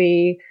needs to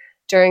be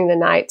during the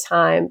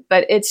nighttime.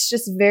 But it's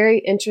just very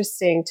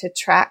interesting to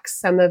track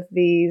some of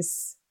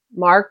these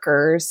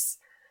markers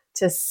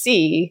to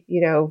see,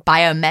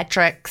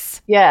 biometrics.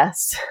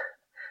 Yes.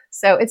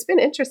 So it's been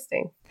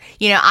interesting.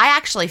 I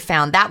actually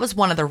found that was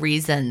one of the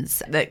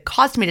reasons that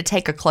caused me to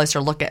take a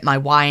closer look at my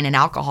wine and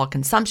alcohol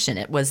consumption.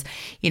 It was,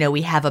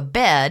 we have a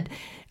bed.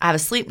 I have a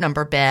Sleep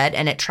Number bed,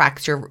 and it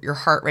tracks your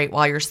heart rate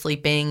while you're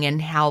sleeping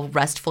and how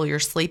restful your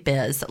sleep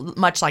is,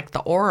 much like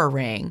the Oura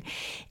Ring,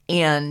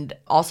 and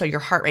also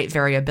your heart rate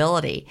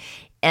variability.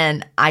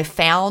 And I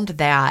found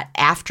that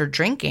after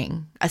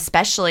drinking,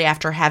 especially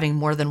after having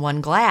more than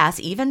one glass,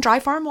 even Dry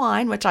Farm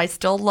wine, which I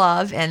still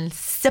love and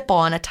sip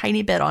on a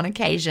tiny bit on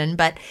occasion,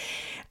 but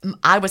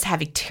I was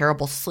having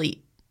terrible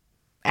sleep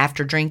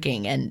after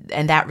drinking.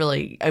 And that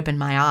really opened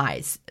my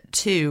eyes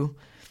to,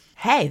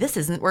 hey, this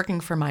isn't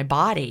working for my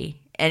body.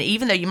 And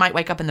even though you might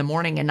wake up in the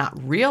morning and not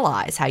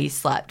realize how you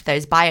slept,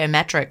 those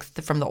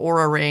biometrics from the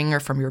Oura Ring or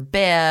from your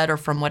bed or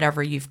from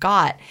whatever you've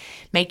got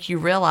make you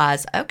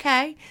realize,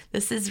 okay,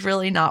 this is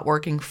really not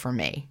working for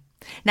me.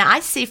 Now, I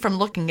see from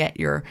looking at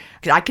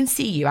I can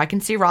see you. I can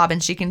see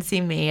Robin. She can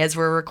see me as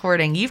we're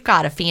recording. You've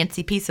got a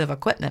fancy piece of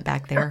equipment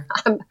back there.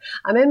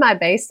 I'm in my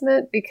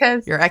basement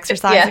because... Your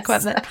exercise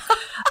equipment?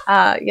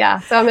 Yeah.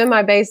 So I'm in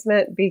my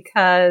basement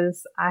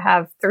because I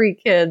have 3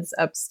 kids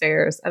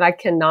upstairs and I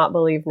cannot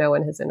believe no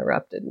one has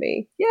interrupted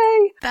me.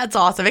 Yay. That's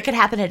awesome. It could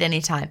happen at any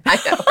time. I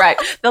know, right?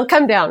 They'll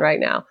come down right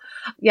now.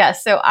 Yeah.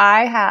 So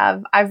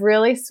I've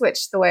really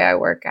switched the way I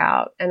work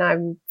out, and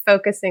I'm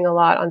focusing a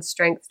lot on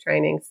strength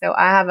training. So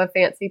I have a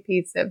fancy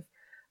piece of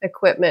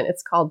equipment.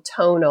 It's called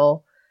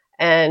Tonal,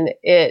 and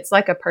it's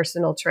like a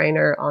personal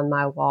trainer on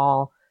my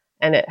wall,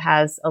 and it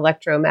has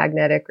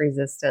electromagnetic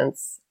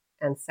resistance.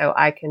 And so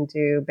I can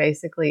do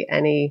basically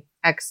any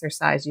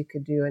exercise you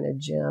could do in a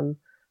gym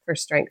for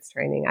strength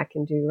training, I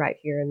can do right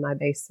here in my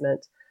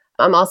basement.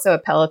 I'm also a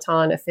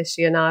Peloton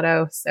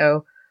aficionado.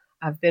 So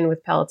I've been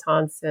with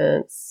Peloton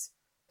since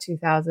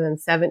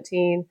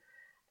 2017,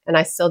 and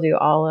I still do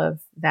all of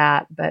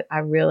that, but I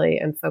really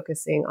am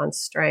focusing on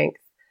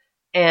strength.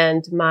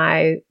 And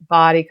my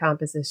body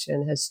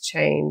composition has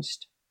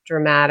changed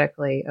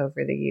dramatically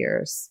over the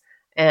years.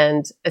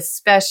 And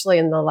especially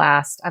in the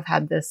I've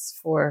had this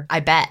for... I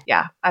bet.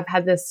 Yeah, I've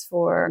had this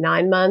for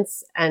 9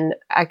 months, and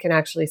I can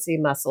actually see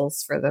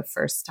muscles for the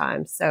first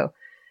time. So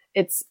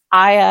it's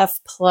IF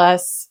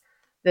plus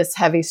this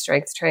heavy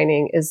strength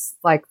training is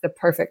like the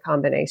perfect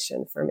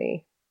combination for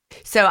me.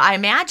 So I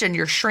imagine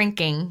you're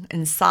shrinking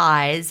in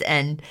size,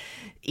 and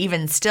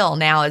even still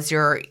now as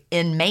you're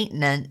in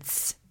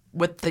maintenance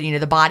with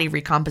the body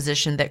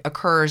recomposition that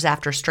occurs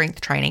after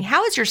strength training,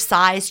 how has your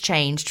size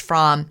changed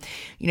from,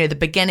 the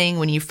beginning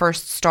when you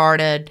first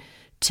started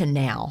to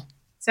now?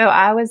 So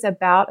I was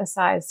about a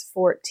size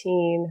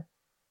 14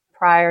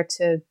 prior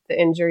to the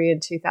injury in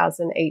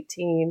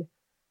 2018.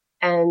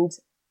 And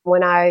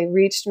when I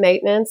reached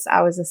maintenance,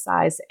 I was a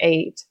size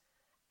 8.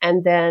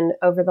 And then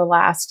over the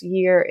last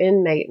year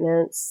in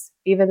maintenance,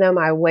 even though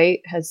my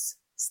weight has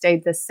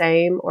stayed the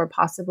same or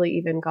possibly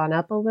even gone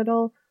up a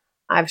little,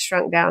 I've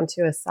shrunk down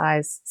to a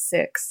size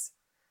 6.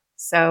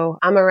 So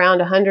I'm around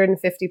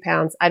 150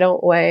 pounds. I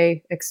don't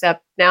weigh,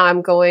 except now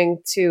I'm going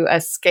to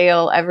a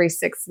scale every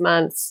 6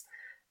 months.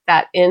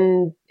 That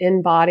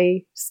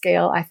in-body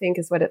scale, I think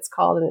is what it's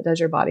called, and it does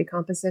your body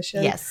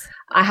composition. Yes.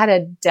 I had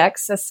a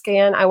DEXA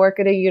scan. I work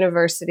at a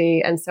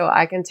university, and so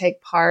I can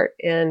take part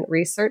in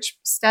research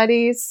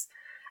studies,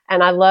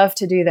 and I love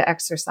to do the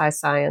exercise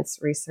science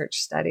research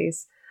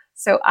studies.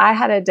 So I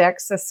had a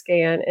DEXA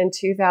scan in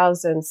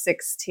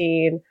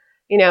 2016.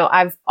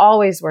 I've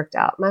always worked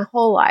out my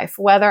whole life,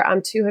 whether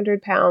I'm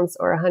 200 pounds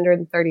or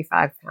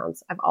 135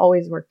 pounds. I've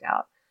always worked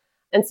out.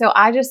 And so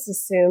I just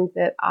assumed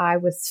that I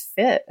was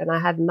fit and I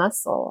had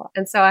muscle.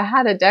 And so I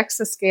had a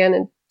DEXA scan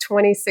in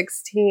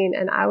 2016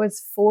 and I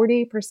was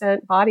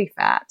 40% body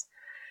fat.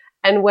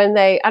 And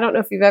I don't know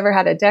if you've ever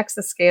had a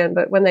DEXA scan,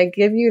 but when they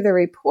give you the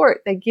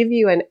report, they give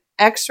you an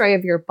x-ray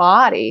of your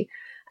body.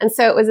 And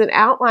so it was an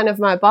outline of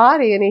my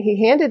body, and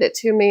he handed it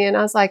to me and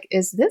I was like,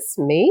 is this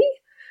me?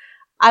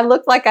 I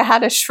looked like I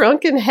had a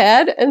shrunken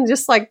head and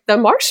just like the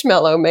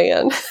Marshmallow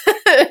Man.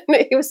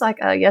 And he was like,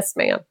 yes,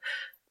 ma'am.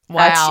 Wow.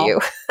 That's you.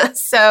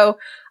 So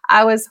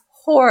I was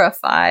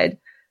horrified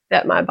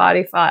that my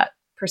body fat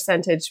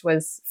percentage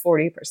was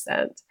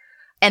 40%.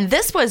 And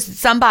this was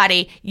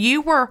somebody,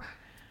 you were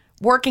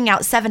working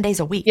out 7 days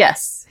a week.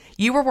 Yes.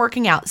 You were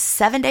working out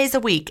 7 days a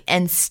week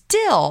and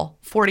still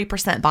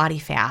 40% body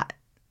fat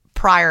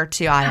prior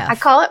to IF. I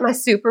call it my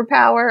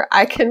superpower.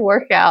 I can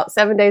work out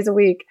 7 days a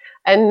week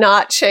and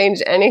not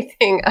change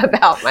anything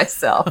about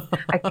myself.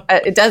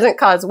 It doesn't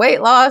cause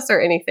weight loss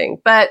or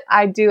anything, but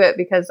I do it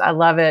because I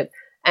love it.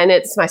 And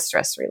it's my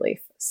stress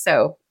relief.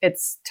 So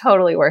it's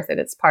totally worth it.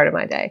 It's part of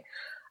my day.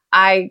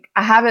 I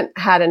haven't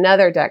had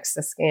another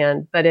DEXA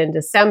scan, but in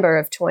December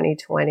of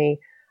 2020,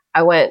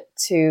 I went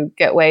to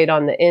get weighed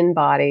on the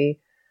in-body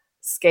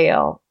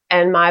scale,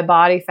 and my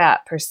body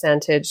fat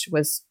percentage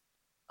was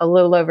a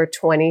little over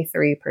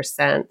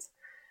 23%.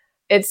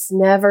 It's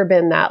never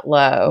been that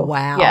low.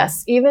 Wow.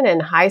 Yes. Even in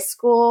high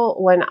school,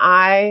 when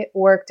I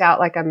worked out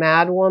like a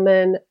mad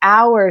woman,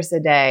 hours a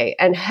day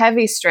and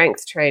heavy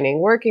strength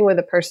training, working with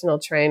a personal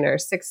trainer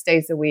 6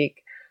 days a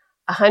week,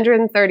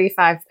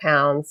 135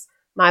 pounds,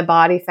 my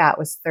body fat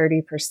was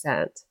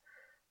 30%.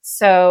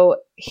 So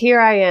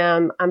here I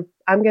am.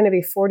 I'm going to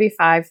be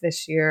 45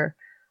 this year.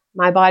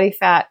 My body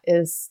fat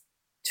is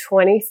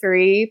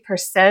 23%.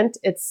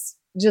 It's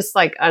just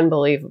like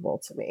unbelievable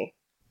to me.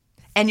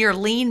 And your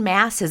lean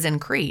mass has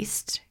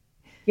increased.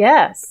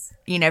 Yes.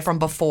 From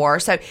before.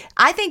 So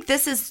I think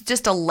this is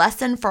just a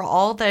lesson for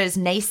all those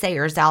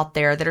naysayers out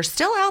there that are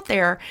still out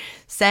there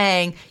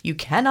saying you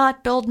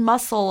cannot build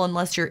muscle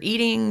unless you're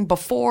eating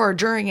before,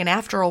 during, and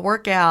after a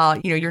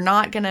workout. You're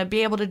not going to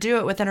be able to do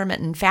it with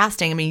intermittent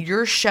fasting. I mean,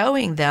 you're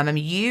showing them. I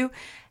mean, you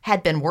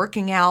had been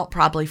working out,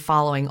 probably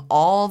following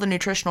all the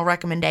nutritional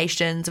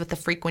recommendations with the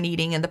frequent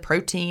eating and the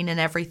protein and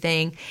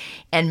everything,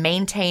 and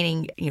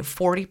maintaining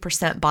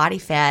 40% body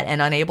fat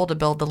and unable to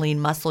build the lean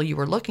muscle you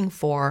were looking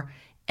for.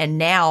 And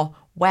now,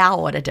 wow,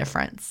 what a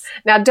difference.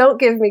 Now, don't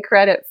give me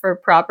credit for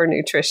proper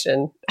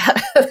nutrition,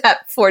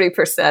 that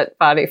 40%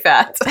 body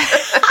fat.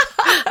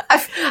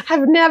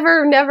 I've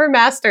never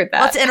mastered that.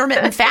 Well, it's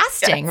intermittent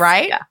fasting, Yes,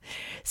 right? Yeah.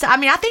 So, I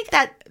mean, I think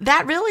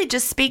that really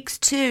just speaks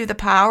to the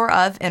power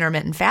of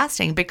intermittent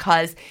fasting,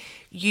 because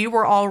you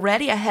were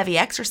already a heavy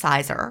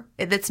exerciser.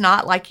 It's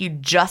not like you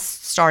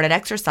just started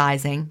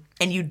exercising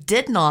and you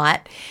did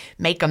not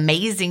make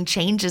amazing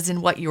changes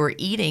in what you were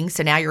eating.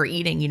 So now you're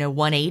eating,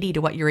 180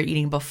 to what you were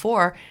eating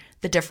before.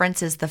 The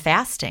difference is the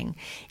fasting.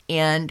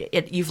 And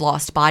you've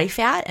lost body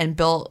fat and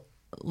built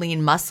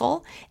lean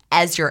muscle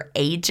as you're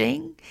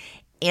aging.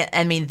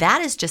 I mean,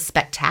 that is just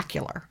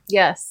spectacular.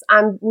 Yes.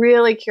 I'm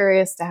really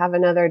curious to have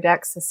another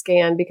DEXA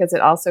scan because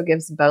it also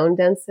gives bone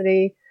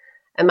density.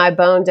 And my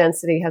bone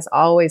density has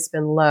always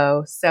been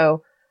low.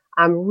 So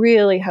I'm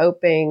really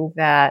hoping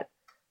that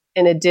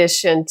in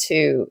addition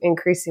to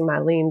increasing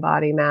my lean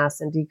body mass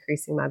and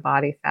decreasing my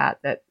body fat,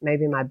 that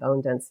maybe my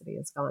bone density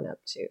has gone up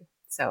too.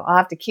 So I'll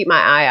have to keep my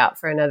eye out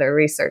for another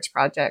research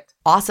project.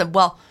 Awesome.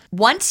 Well,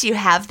 once you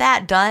have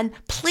that done,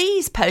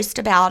 please post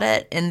about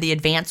it in the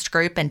advanced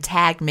group and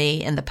tag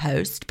me in the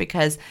post,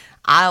 because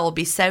I will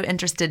be so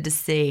interested to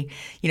see,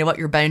 what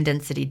your bone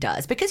density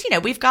does. Because,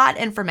 we've got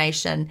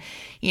information,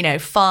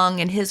 Fung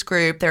and his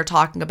group, they're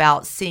talking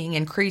about seeing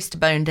increased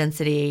bone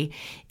density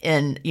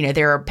in,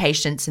 their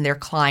patients and their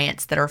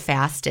clients that are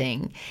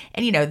fasting.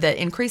 And,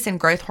 the increase in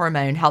growth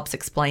hormone helps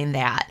explain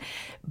that.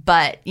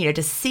 But,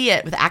 to see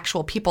it with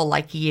actual people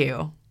like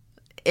you,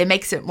 it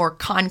makes it more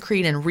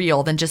concrete and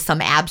real than just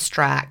some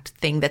abstract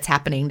thing that's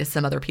happening to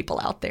some other people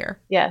out there.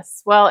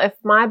 Yes. Well, if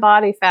my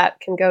body fat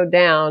can go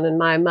down and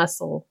my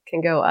muscle can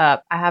go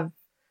up, I have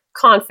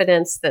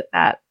confidence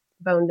that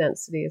bone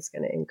density is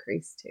going to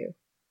increase too.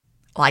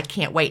 Well, I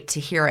can't wait to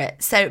hear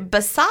it. So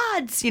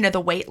besides, the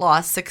weight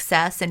loss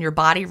success and your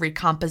body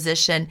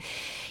recomposition,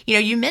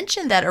 you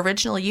mentioned that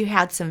originally you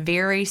had some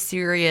very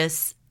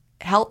serious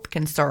health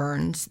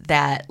concerns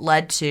that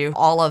led to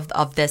all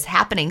of this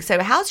happening.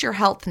 So how's your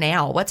health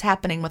now? What's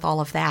happening with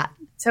all of that?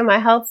 So my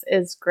health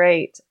is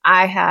great.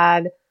 I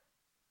had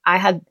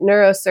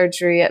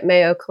neurosurgery at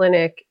Mayo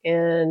Clinic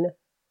in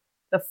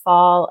the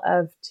fall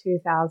of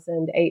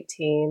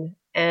 2018.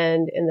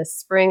 And in the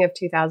spring of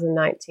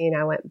 2019,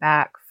 I went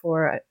back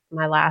for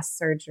my last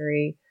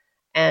surgery,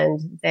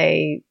 and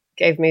they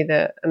gave me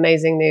the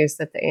amazing news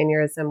that the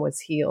aneurysm was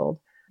healed.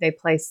 They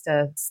placed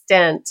a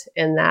stent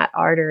in that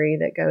artery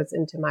that goes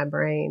into my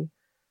brain.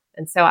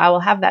 And so I will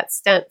have that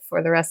stent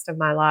for the rest of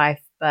my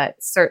life, but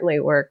certainly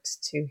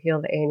worked to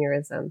heal the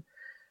aneurysm.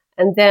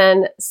 And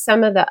then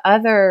some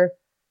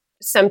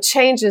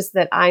changes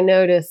that I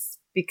noticed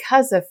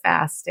because of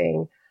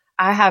fasting.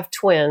 I have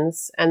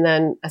twins and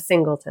then a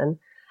singleton.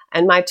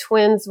 And my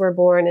twins were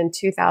born in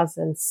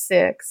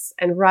 2006.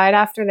 And right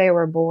after they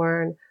were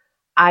born,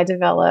 I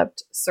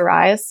developed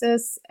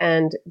psoriasis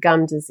and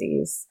gum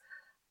disease.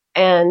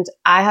 And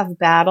I have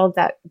battled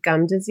that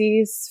gum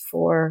disease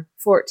for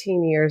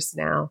 14 years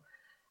now.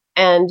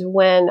 And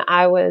when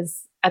I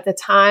was at the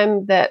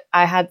time that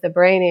I had the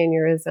brain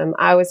aneurysm,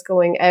 I was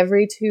going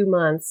every 2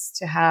 months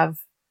to have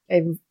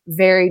a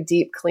very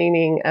deep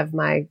cleaning of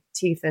my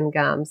teeth and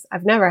gums.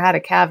 I've never had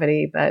a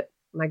cavity, but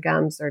my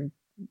gums are,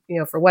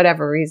 for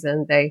whatever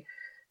reason, they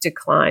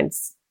declined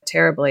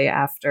terribly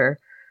after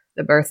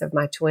the birth of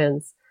my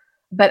twins.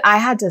 But I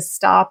had to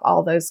stop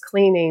all those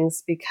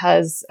cleanings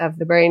because of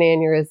the brain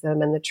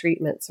aneurysm and the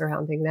treatment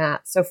surrounding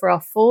that. So for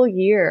a full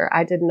year,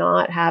 I did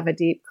not have a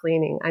deep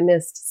cleaning. I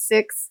missed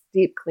 6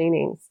 deep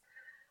cleanings.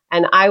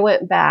 And I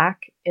went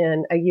back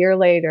in a year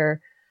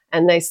later,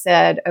 and they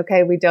said,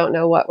 okay, we don't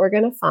know what we're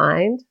going to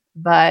find,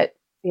 but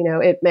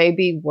it may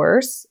be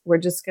worse. We're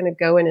just going to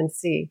go in and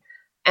see.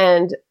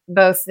 And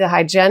both the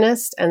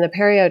hygienist and the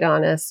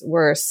periodontist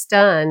were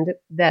stunned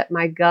that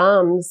my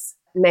gums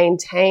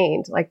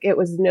maintained, like it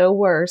was no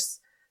worse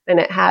than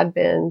it had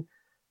been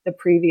the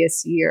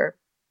previous year.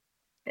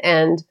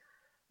 And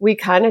we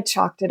kind of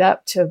chalked it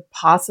up to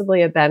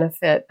possibly a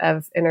benefit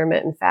of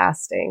intermittent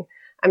fasting.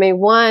 I mean,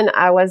 one,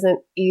 I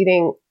wasn't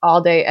eating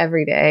all day,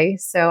 every day,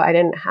 so I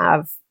didn't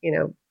have,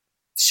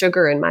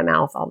 sugar in my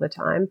mouth all the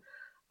time.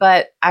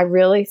 But I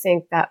really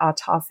think that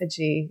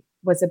autophagy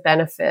was a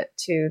benefit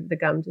to the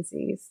gum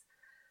disease.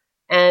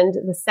 And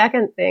the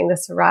second thing, the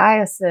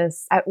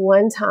psoriasis, at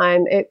one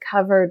time, it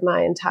covered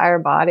my entire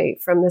body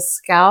from the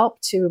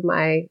scalp to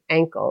my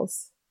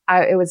ankles.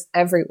 It was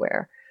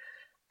everywhere.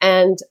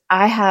 And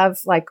I have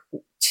like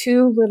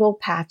 2 little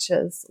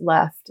patches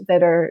left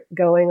that are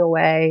going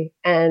away.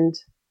 And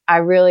I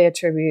really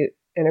attribute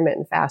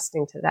intermittent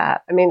fasting to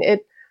that. I mean,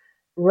 it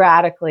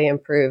radically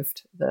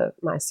improved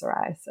my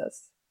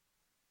psoriasis.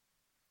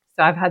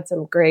 So I've had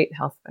some great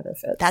health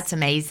benefits. That's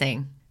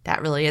amazing.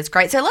 That really is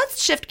great. So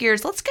let's shift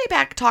gears. Let's go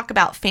back and talk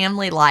about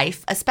family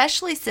life,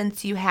 especially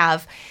since you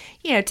have,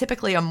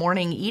 typically a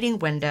morning eating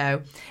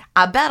window.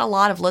 I bet a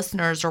lot of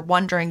listeners are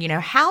wondering,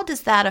 how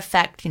does that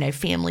affect,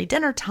 family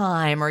dinner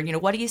time, or,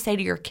 what do you say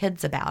to your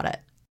kids about it?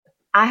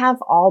 I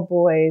have all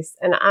boys,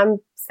 and I'm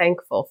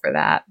thankful for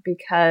that,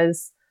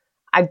 because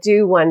I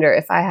do wonder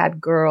if I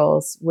had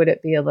girls, would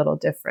it be a little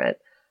different?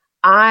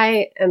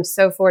 I am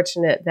so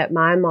fortunate that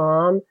my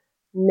mom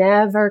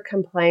never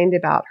complained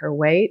about her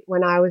weight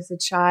when I was a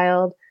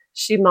child.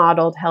 She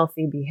modeled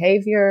healthy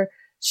behavior.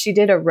 She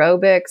did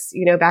aerobics,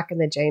 back in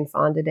the Jane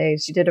Fonda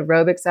days. She did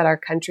aerobics at our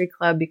country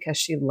club because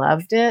she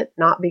loved it,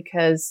 not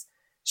because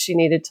she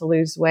needed to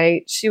lose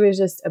weight. She was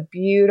just a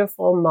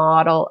beautiful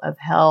model of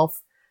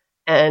health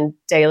and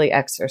daily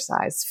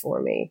exercise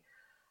for me.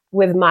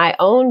 With my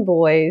own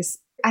boys,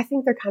 I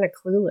think they're kind of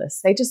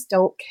clueless. They just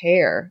don't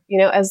care.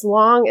 As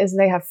long as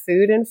they have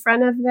food in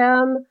front of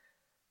them,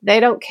 they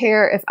don't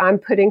care if I'm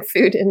putting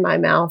food in my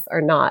mouth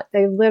or not.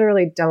 They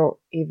literally don't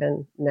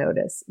even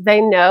notice. They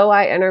know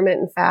I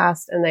intermittent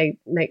fast, and they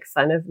make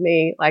fun of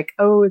me like,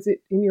 oh, is it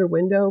in your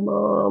window,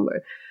 Mom?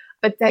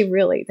 But they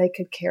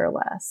could care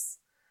less.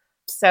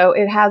 So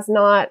it has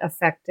not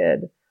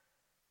affected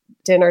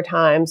dinner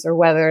times or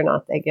whether or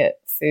not they get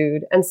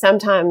food. And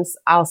sometimes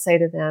I'll say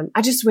to them,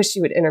 I just wish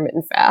you would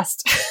intermittent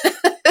fast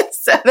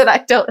so that I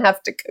don't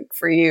have to cook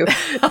for you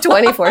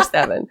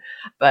 24/7.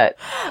 But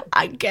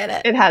I get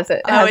it. It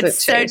hasn't.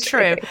 It's so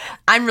true.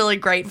 I'm really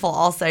grateful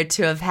also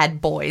to have had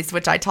boys,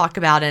 which I talk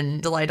about in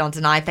Delay Don't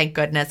Deny, thank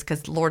goodness,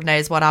 because Lord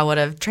knows what I would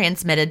have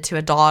transmitted to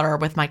a daughter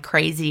with my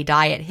crazy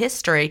diet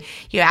history.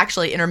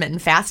 Actually,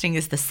 intermittent fasting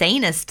is the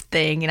sanest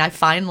thing, and I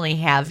finally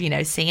have,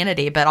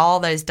 sanity, but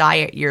all those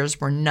diet years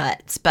were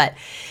nuts. But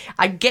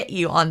I get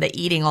you on the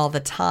eating all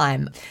the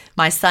time.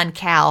 My son,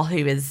 Cal,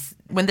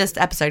 when this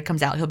episode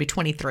comes out, he'll be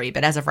 23,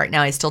 but as of right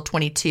now, he's still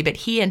 22. But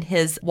he and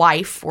his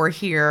wife were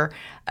here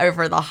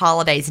over the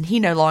holidays, and he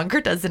no longer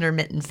does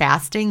intermittent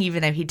fasting,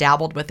 even though he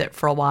dabbled with it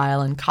for a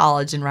while in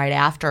college and right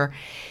after.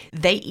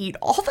 They eat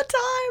all the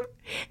time.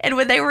 And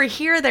when they were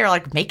here, they were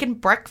like making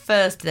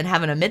breakfast, then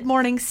having a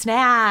mid-morning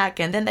snack,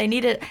 and then they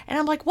needed, and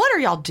I'm like, what are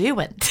y'all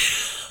doing?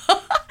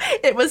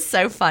 It was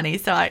so funny.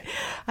 So I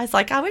was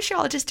like, I wish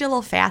y'all would just do a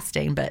little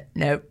fasting, but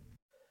nope.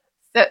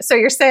 So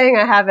you're saying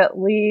I have at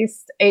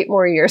least 8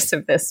 more years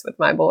of this with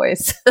my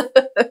boys.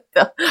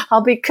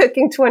 I'll be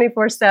cooking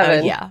 24/7.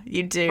 Oh, yeah,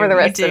 you do. For the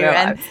rest of their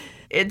lives.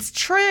 It's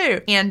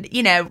true. And,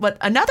 what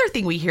another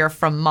thing we hear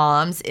from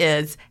moms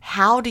is,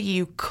 how do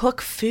you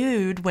cook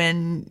food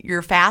when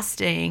you're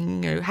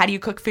fasting? How do you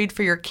cook food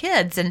for your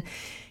kids? And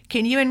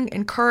can you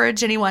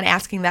encourage anyone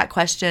asking that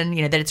question,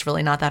 that it's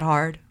really not that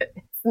hard? It's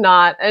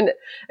not. And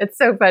it's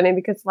so funny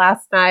because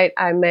last night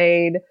I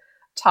made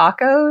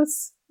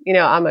tacos.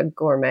 I'm a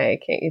gourmet,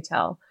 can't you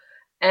tell?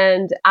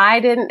 And I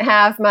didn't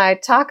have my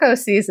taco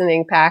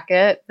seasoning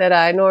packet that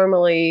I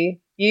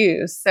normally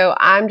use. So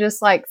I'm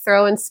just like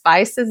throwing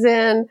spices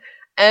in.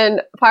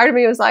 And part of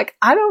me was like,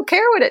 I don't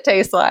care what it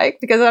tastes like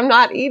because I'm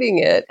not eating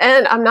it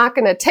and I'm not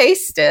going to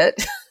taste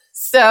it.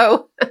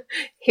 So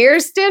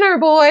here's dinner,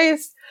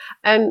 boys.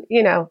 And,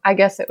 I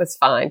guess it was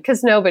fine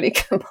because nobody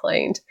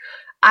complained.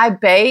 I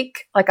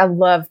bake, I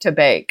love to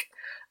bake.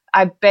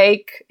 I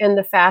bake in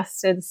the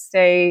fasted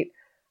state.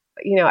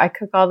 I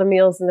cook all the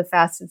meals in the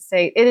fasted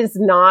state. It is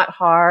not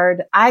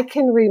hard. I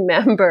can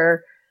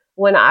remember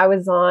when I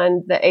was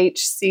on the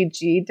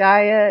HCG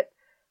diet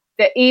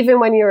that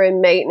even when you were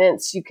in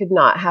maintenance, you could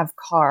not have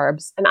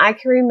carbs. And I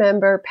can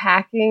remember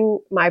packing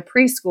my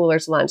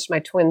preschoolers' lunch. My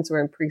twins were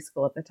in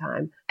preschool at the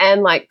time.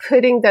 And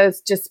putting those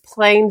just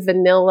plain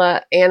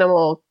vanilla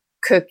animal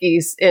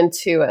cookies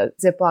into a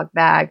Ziploc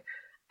bag.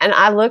 And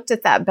I looked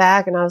at that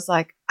bag and I was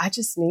like, I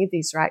just need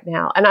these right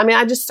now. And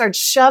I just started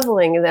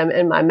shoveling them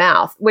in my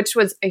mouth, which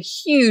was a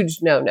huge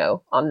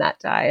no-no on that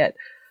diet.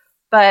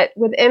 But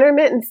with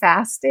intermittent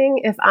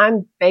fasting, if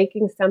I'm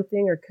baking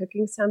something or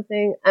cooking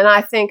something and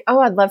I think,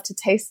 oh, I'd love to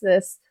taste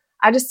this,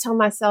 I just tell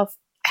myself,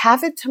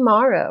 have it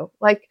tomorrow.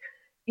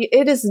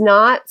 It is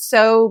not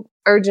so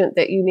urgent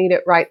that you need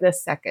it right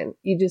this second.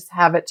 You just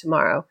have it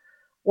tomorrow.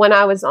 When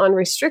I was on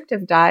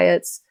restrictive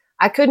diets,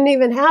 I couldn't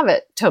even have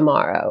it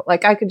tomorrow.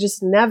 I could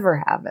just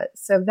never have it.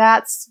 So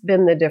that's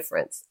been the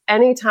difference.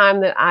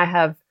 Anytime that I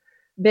have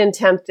been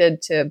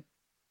tempted to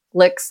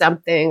lick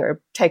something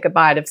or take a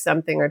bite of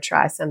something or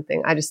try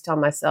something, I just tell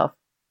myself,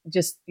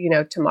 just,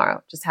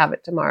 tomorrow, just have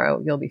it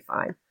tomorrow. You'll be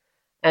fine.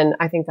 And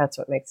I think that's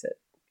what makes it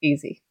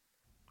easy.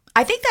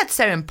 I think that's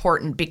so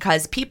important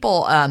because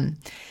people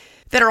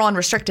that are on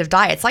restrictive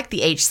diets, like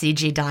the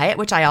HCG diet,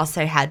 which I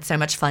also had so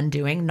much fun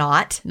doing.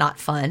 Not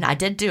fun. I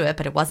did do it,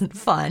 but it wasn't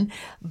fun.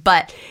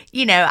 But,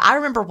 I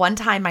remember one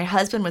time my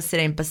husband was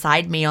sitting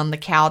beside me on the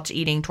couch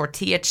eating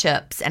tortilla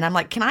chips. And I'm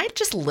like, can I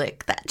just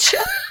lick that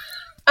chip?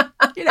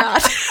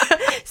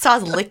 So I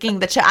was licking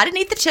the chip. I didn't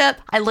eat the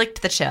chip. I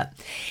licked the chip.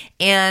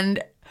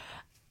 And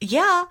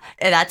Yeah,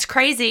 that's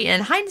crazy in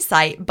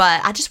hindsight,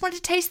 but I just wanted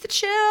to taste the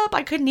chip.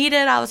 I couldn't eat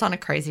it. I was on a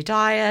crazy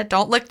diet.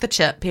 Don't lick the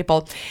chip,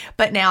 people.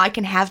 But now I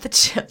can have the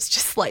chips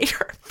just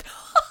later.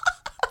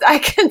 I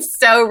can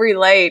so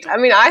relate. I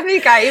mean, I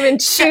think I even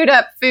chewed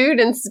up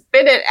food and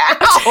spit it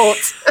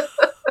out.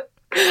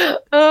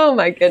 Oh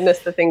my goodness,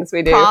 the things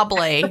we do.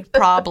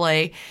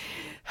 Probably.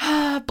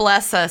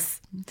 Bless us.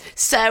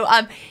 So,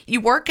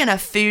 you work in a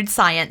food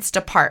science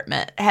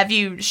department. Have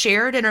you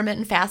shared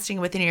intermittent fasting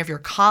with any of your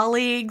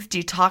colleagues? Do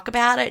you talk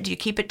about it? Do you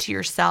keep it to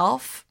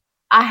yourself?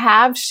 I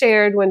have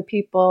shared when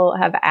people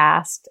have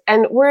asked,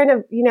 and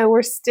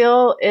we're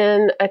still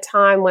in a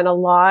time when a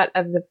lot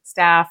of the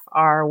staff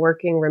are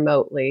working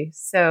remotely.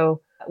 So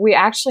we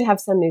actually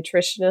have some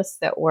nutritionists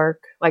that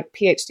work, like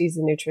PhDs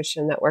in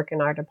nutrition, that work in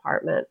our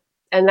department.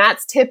 And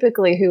that's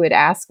typically who would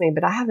ask me,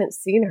 but I haven't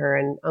seen her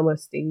in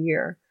almost a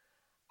year.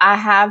 I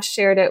have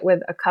shared it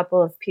with a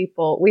couple of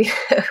people. We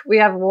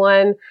have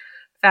one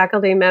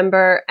faculty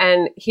member,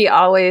 and he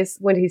always,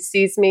 when he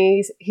sees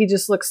me, he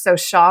just looks so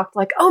shocked,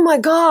 like, oh my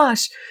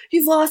gosh,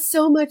 you've lost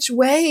so much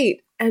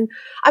weight. And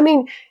I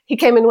mean, he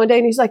came in one day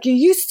and he's like, you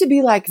used to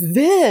be like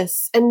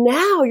this, and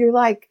now you're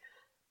like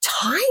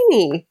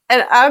tiny.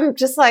 And I'm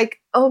just like,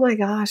 oh my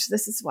gosh,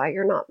 this is why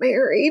you're not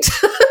married.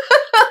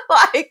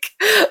 like,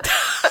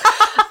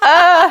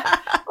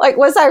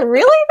 was I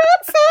really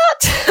that fat?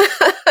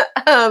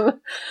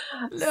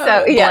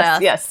 So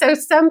yes. So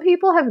some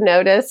people have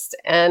noticed,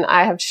 and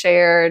I have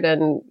shared,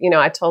 and,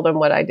 I told him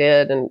what I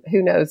did, and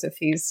who knows if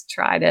he's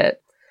tried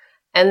it.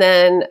 And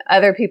then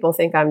other people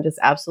think I'm just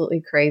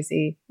absolutely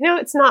crazy.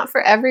 It's not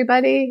for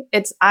everybody.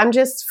 I'm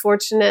just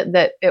fortunate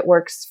that it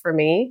works for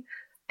me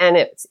and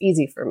it's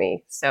easy for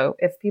me. So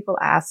if people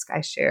ask, I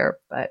share,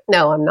 but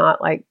no, I'm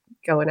not like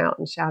going out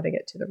and shouting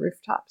it to the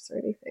rooftops or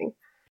anything.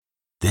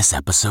 This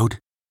episode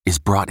is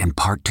brought in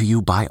part to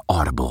you by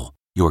Audible,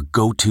 your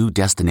go-to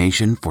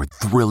destination for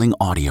thrilling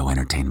audio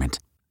entertainment.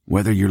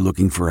 Whether you're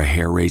looking for a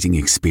hair-raising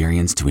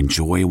experience to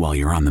enjoy while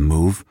you're on the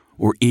move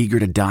or eager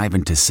to dive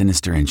into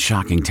sinister and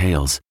shocking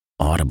tales,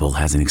 Audible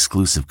has an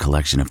exclusive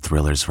collection of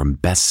thrillers from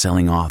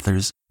best-selling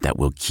authors that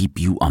will keep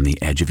you on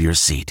the edge of your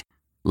seat.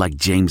 Like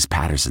James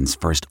Patterson's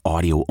first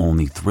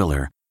audio-only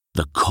thriller,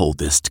 The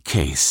Coldest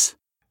Case.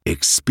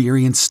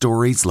 Experience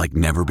stories like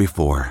never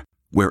before,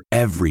 where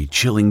every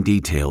chilling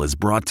detail is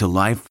brought to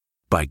life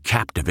by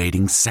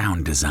captivating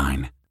sound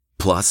design.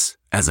 Plus,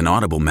 as an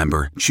Audible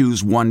member,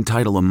 choose one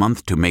title a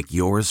month to make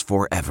yours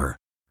forever.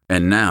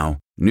 And now,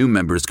 new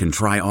members can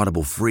try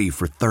Audible free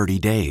for 30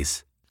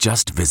 days.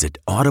 Just visit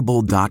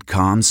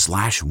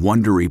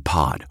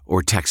audible.com/WonderyPod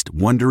or text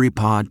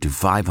WonderyPod to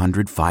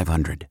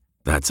 500-500.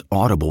 That's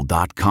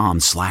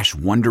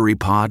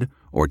audible.com/WonderyPod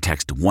or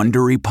text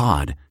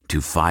WonderyPod to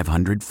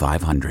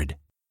 500-500.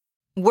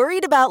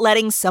 Worried about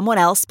letting someone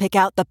else pick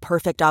out the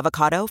perfect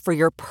avocado for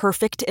your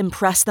perfect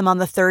impress them on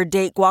the third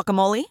date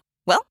guacamole?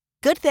 Well,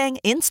 good thing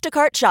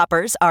Instacart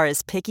shoppers are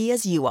as picky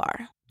as you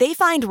are. They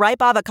find ripe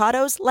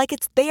avocados like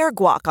it's their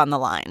guac on the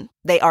line.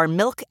 They are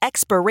milk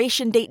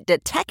expiration date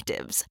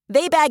detectives.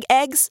 They bag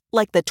eggs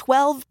like the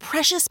 12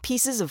 precious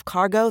pieces of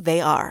cargo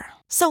they are.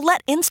 So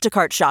let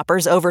Instacart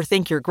shoppers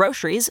overthink your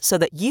groceries so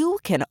that you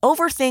can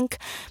overthink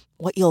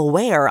what you'll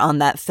wear on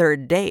that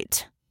third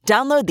date.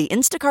 Download the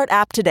Instacart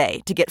app today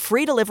to get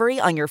free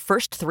delivery on your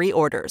first 3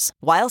 orders,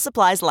 while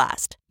supplies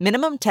last.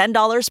 Minimum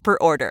 $10 per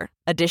order.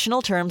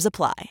 Additional terms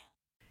apply.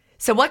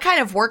 So what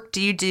kind of work do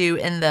you do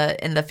in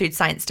the food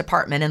science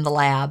department in the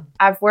lab?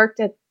 I've worked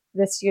at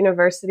this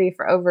university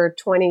for over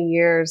 20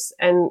 years,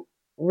 and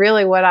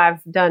really what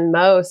I've done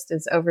most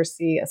is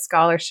oversee a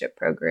scholarship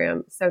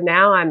program. So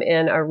now I'm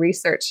in a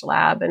research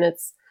lab, and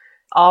it's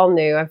all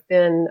new. I've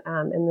been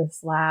in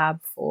this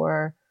lab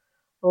for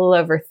a little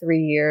over 3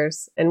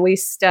 years, and we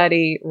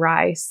study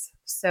rice.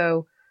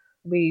 So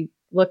we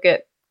look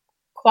at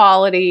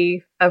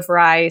quality of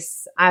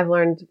rice. I've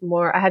learned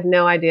more. I had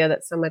no idea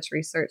that so much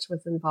research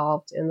was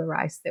involved in the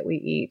rice that we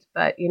eat,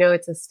 but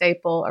it's a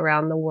staple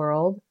around the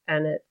world,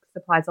 and it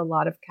supplies a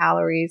lot of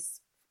calories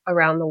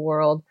around the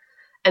world.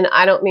 And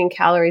I don't mean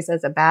calories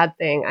as a bad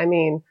thing. I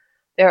mean,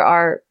 there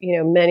are,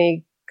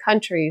 many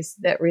countries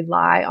that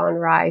rely on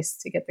rice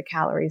to get the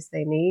calories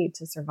they need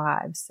to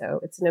survive.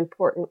 So it's an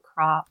important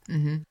crop.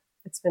 Mm-hmm.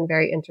 It's been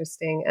very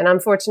interesting. And I'm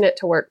fortunate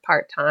to work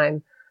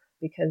part-time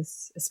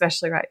because,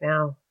 especially right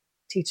now,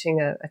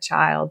 teaching a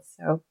child.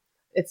 So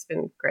it's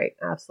been great.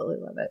 I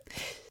absolutely love it.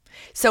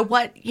 So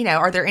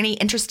are there any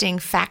interesting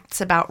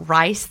facts about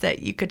rice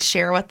that you could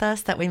share with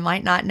us that we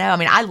might not know? I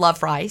mean, I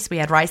love rice. We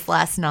had rice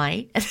last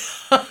night.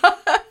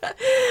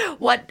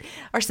 What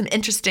are some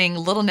interesting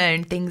little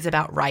known things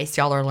about rice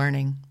y'all are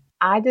learning?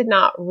 I did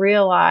not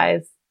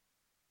realize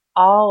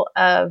all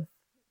of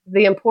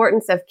the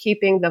importance of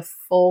keeping the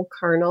full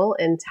kernel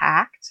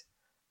intact.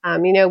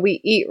 We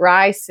eat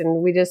rice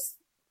and it's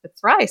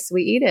rice,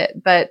 we eat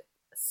it, but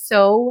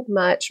so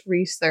much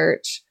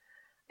research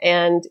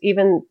and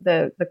even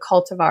the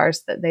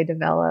cultivars that they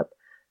develop,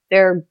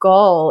 their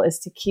goal is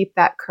to keep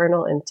that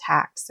kernel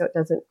intact so it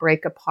doesn't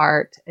break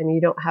apart and you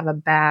don't have a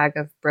bag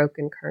of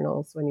broken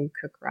kernels when you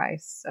cook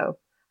rice. So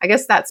I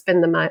guess that's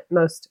been the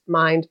most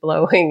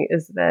mind-blowing,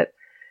 is that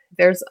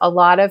there's a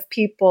lot of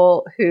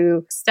people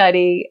who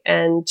study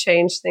and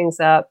change things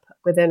up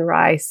within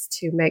rice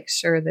to make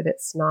sure that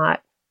it's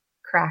not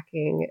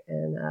cracking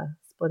and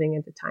splitting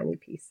into tiny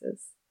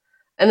pieces.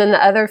 And then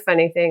the other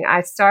funny thing,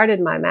 I started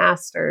my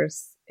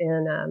master's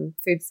in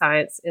food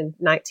science in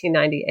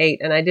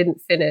 1998, and I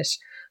didn't finish,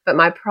 but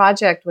my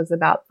project was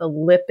about the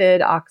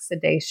lipid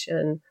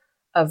oxidation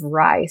of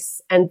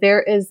rice. And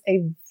there is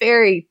a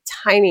very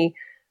tiny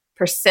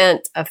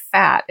percent of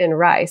fat in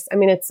rice. I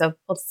mean, it's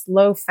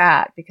low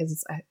fat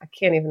because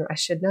I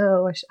should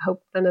know. I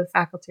hope none of the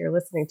faculty are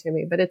listening to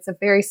me, but it's a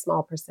very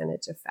small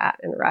percentage of fat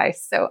in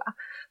rice. So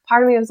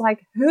part of me was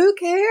like, who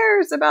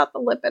cares about the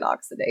lipid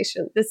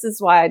oxidation? This is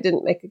why I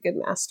didn't make a good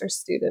master's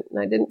student and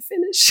I didn't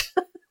finish.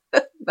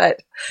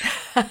 But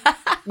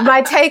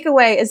my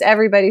takeaway is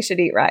everybody should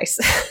eat rice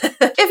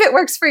if it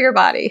works for your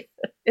body.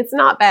 It's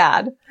not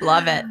bad.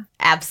 Love it.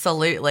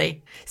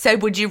 Absolutely. So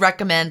would you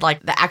recommend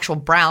like the actual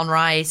brown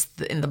rice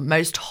in the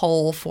most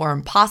whole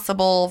form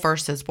possible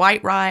versus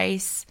white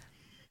rice?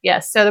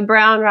 Yes. So the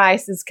brown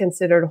rice is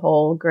considered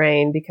whole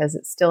grain because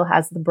it still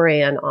has the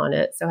bran on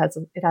it. So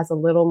it has a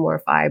little more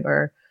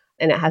fiber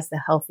and it has the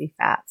healthy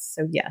fats.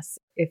 So yes,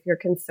 if you're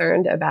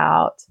concerned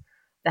about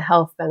the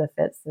health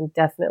benefits, then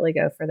definitely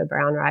go for the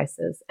brown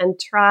rices and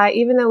try,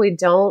 even though we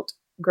don't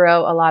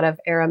grow a lot of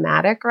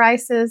aromatic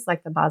rices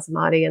like the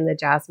basmati and the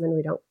jasmine,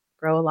 we don't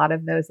grow a lot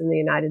of those in the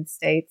United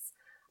States.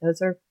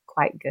 Those are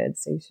quite good.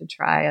 So you should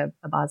try a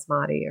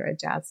basmati or a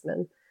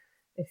jasmine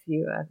if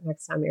you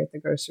next time you're at the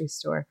grocery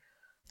store.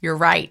 You're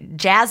right.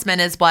 Jasmine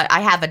is what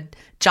I have a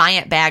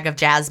giant bag of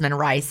jasmine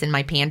rice in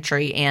my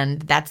pantry,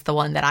 and that's the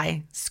one that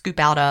I scoop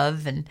out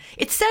of. And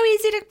it's so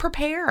easy to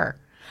prepare.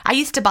 I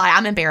used to buy,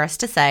 I'm embarrassed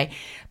to say,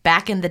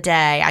 back in the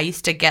day, I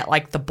used to get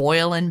like the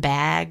boil in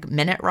bag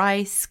minute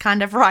rice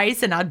kind of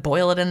rice, and I'd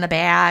boil it in the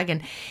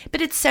bag.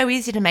 But it's so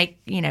easy to make,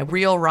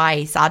 real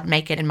rice. I'd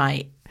make it in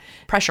my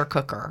pressure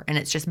cooker, and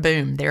it's just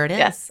boom, there it is.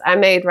 Yes, I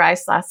made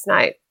rice last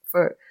night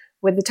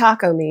with the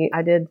taco meat.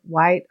 I did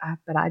white,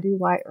 but I do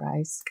white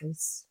rice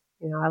because,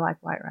 I like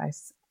white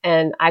rice.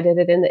 And I did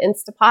it in the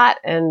Instapot,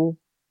 and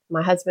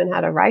my husband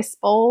had a rice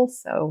bowl,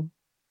 so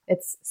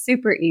it's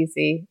super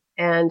easy.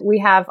 And we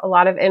have a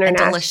lot of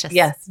international, delicious.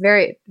 Yes,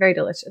 very, very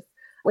delicious.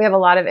 We have a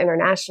lot of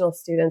international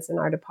students in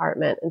our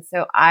department. And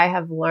so I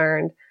have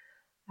learned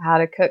how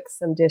to cook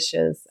some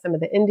dishes, some of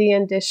the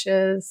Indian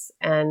dishes,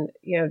 and,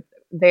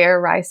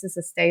 their rice is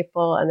a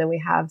staple. And then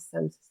we have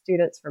some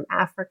students from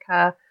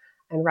Africa,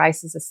 and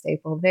rice is a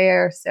staple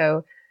there.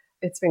 So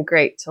it's been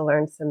great to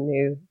learn some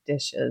new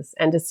dishes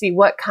and to see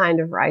what kind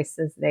of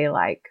rices they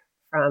like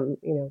from,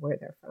 where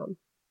they're from.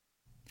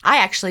 I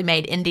actually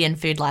made Indian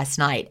food last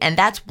night, and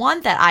that's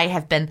one that I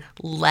have been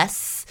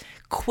less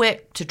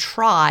quick to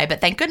try, but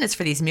thank goodness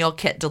for these meal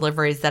kit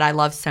deliveries that I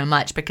love so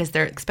much because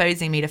they're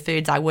exposing me to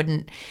foods I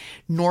wouldn't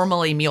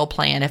normally meal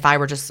plan if I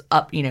were just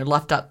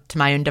left up to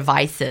my own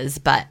devices.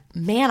 But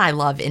man, I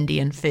love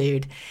Indian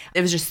food. It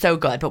was just so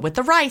good. But with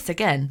the rice,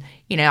 again,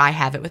 I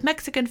have it with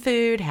Mexican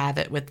food, have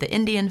it with the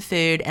Indian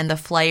food, and the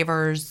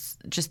flavors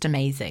just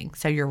amazing.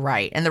 So you're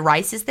right. And the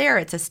rice is there.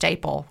 It's a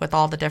staple with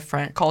all the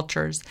different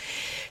cultures.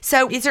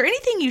 So is there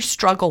anything you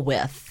struggle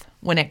with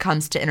when it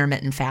comes to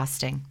intermittent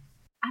fasting?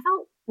 I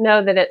don't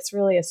know that it's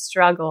really a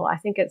struggle. I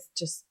think it's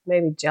just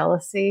maybe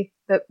jealousy.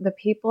 The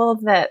people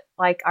that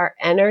are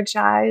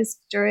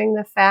energized during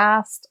the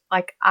fast,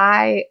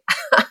 I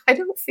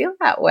don't feel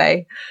that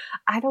way.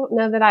 I don't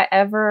know that I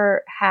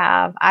ever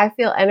have. I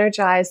feel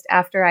energized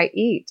after I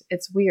eat.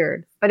 It's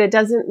weird, but it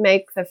doesn't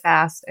make the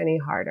fast any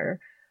harder.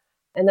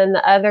 And then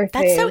the other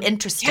thing. That's so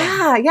interesting.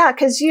 Yeah.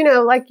 Because,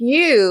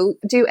 you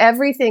do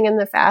everything in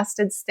the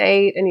fasted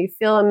state and you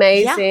feel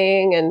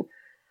amazing. Yeah. And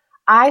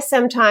I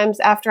sometimes,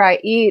 after I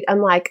eat,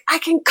 I'm like, I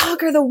can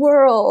conquer the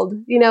world.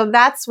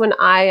 That's when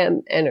I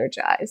am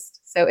energized.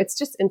 So it's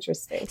just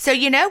interesting. So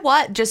you know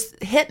what?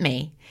 Just hit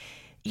me.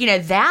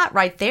 That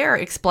right there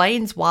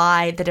explains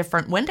why the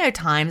different window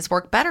times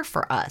work better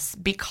for us,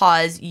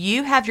 because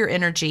you have your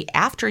energy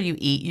after you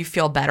eat, you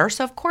feel better.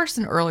 So of course,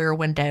 an earlier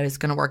window is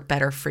going to work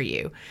better for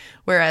you.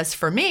 Whereas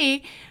for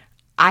me,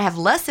 I have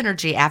less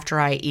energy after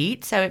I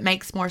eat, so it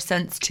makes more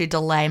sense to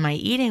delay my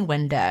eating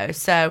window.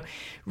 So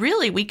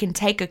really, we can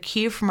take a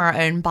cue from our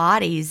own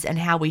bodies and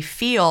how we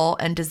feel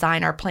and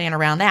design our plan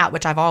around that,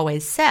 which I've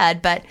always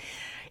said, but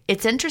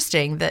it's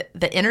interesting that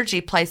the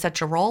energy plays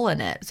such a role in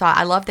it. So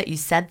I love that you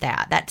said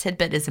that. That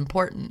tidbit is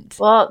important.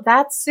 Well,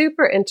 that's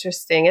super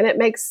interesting. And it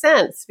makes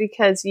sense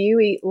because you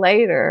eat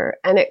later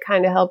and it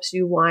kind of helps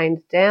you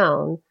wind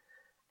down.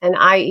 And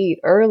I eat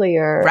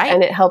earlier, right,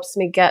 and it helps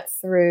me get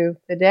through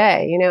the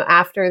day.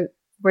 After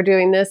we're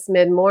doing this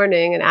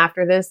mid-morning and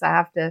after this, I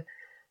have to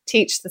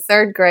teach the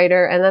third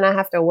grader and then I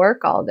have to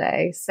work all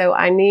day. So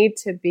I need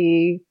to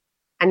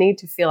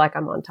feel like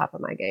I'm on top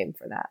of my game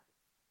for that.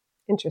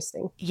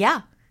 Interesting.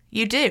 Yeah.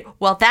 You do.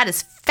 Well, that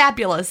is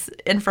fabulous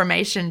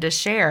information to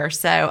share.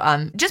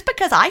 So just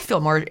because I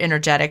feel more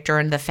energetic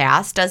during the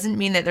fast doesn't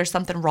mean that there's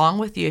something wrong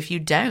with you if you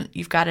don't.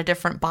 You've got a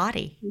different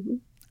body. Mm-hmm.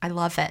 I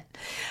love it.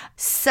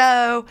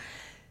 So,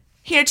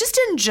 just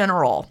in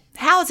general,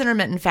 how has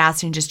intermittent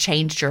fasting just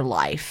changed your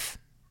life?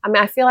 I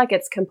mean, I feel like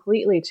it's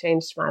completely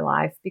changed my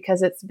life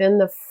because it's been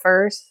the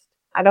first,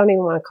 I don't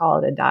even want to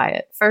call it a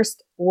diet,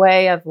 first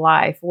way of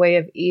life, way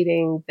of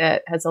eating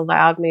that has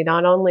allowed me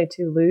not only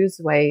to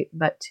lose weight,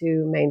 but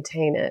to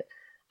maintain it.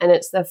 And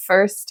it's the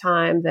first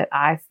time that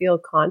I feel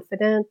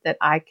confident that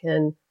I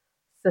can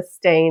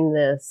sustain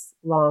this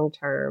long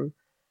term.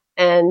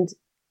 And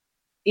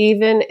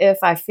even if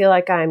I feel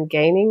like I'm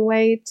gaining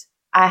weight,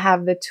 I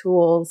have the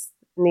tools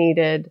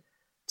needed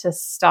to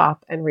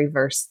stop and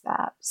reverse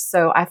that.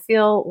 So I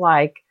feel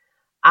like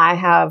I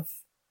have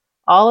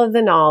all of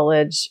the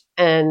knowledge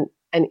and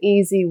an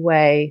easy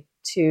way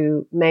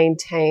to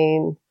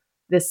maintain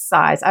this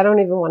size. I don't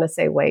even want to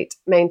say weight,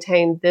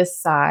 maintain this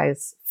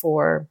size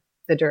for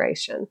the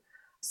duration.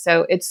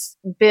 So it's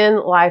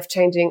been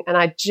life-changing. And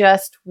I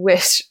just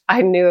wish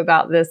I knew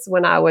about this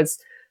when I was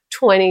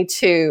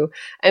 22,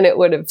 and it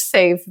would have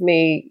saved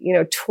me,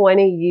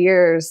 20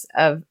 years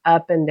of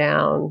up and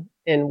down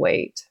in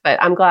weight.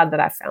 But I'm glad that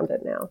I found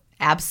it now.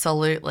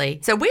 Absolutely.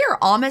 So we are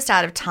almost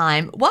out of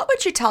time. What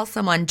would you tell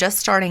someone just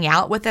starting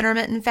out with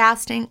intermittent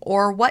fasting,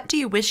 or what do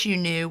you wish you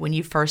knew when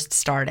you first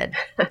started?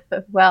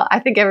 Well, I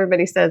think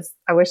everybody says,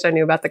 I wish I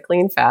knew about the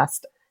clean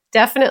fast.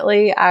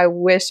 Definitely, I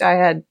wish I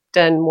had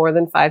done more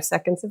than 5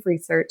 seconds of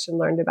research and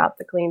learned about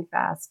the clean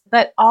fast,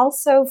 but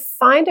also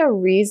find a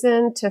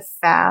reason to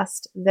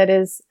fast that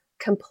is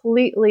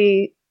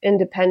completely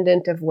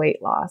independent of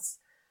weight loss.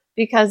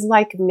 Because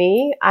like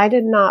me, I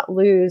did not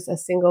lose a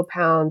single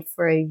pound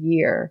for a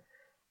year.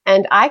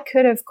 And I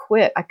could have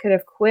quit. I could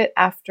have quit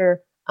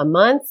after a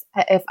month.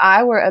 If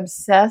I were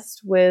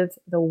obsessed with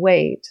the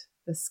weight,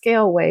 the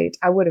scale weight,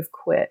 I would have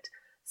quit.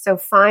 So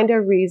find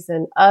a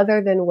reason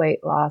other than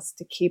weight loss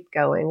to keep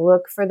going.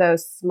 Look for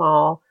those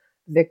small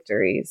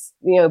victories.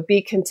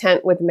 Be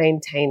content with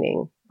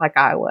maintaining like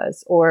I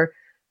was, or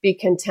be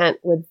content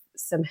with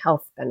some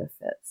health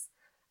benefits.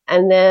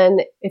 And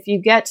then if you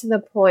get to the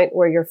point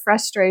where you're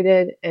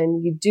frustrated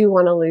and you do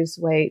want to lose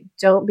weight,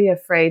 don't be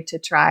afraid to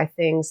try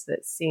things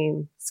that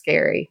seem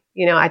scary.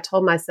 I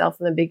told myself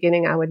in the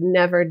beginning I would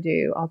never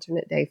do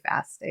alternate day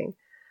fasting.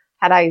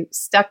 Had I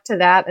stuck to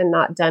that and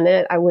not done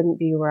it, I wouldn't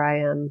be where I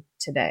am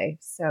today.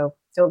 So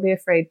don't be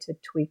afraid to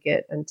tweak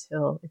it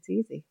until it's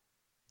easy.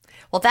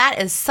 Well, that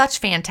is such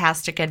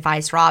fantastic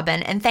advice,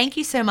 Robin. And thank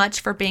you so much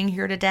for being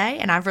here today.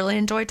 And I've really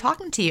enjoyed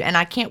talking to you. And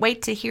I can't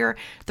wait to hear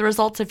the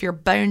results of your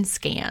bone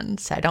scan.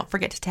 So don't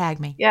forget to tag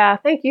me. Yeah,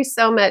 thank you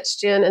so much,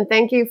 Jen. And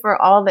thank you for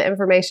all the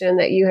information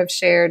that you have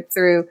shared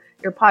through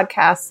your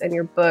podcasts and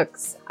your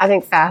books. I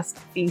think Fast,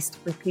 Feast,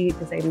 Repeat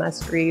is a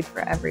must read for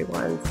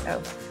everyone. So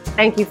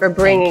thank you for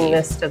bringing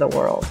this to the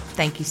world.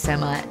 Thank you so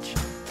much.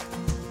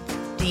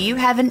 Do you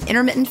have an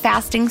intermittent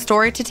fasting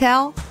story to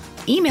tell?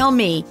 Email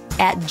me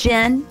at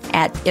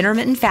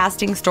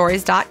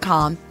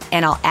jen@intermittentfastingstories.com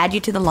and I'll add you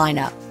to the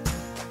lineup.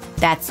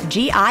 That's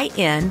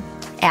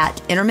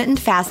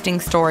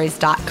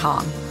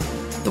GIN@intermittentfastingstories.com.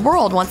 The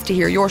world wants to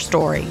hear your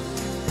story.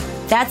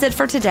 That's it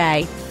for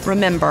today.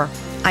 Remember,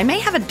 I may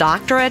have a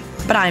doctorate,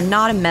 but I'm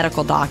not a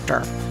medical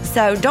doctor.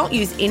 So don't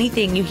use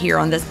anything you hear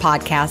on this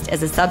podcast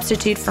as a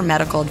substitute for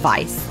medical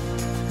advice.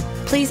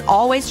 Please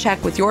always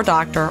check with your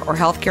doctor or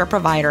healthcare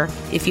provider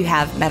if you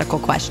have medical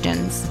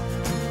questions.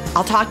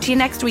 I'll talk to you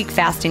next week,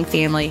 Fasting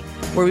Family,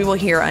 where we will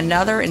hear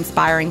another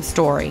inspiring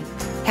story.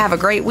 Have a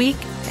great week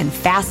and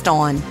fast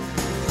on.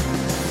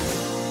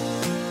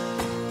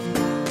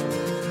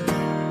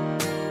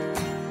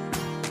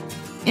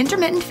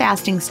 Intermittent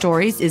Fasting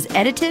Stories is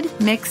edited,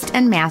 mixed,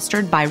 and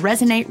mastered by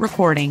Resonate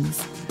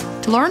Recordings.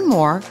 To learn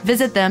more,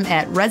 visit them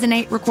at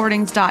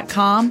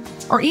resonaterecordings.com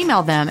or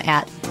email them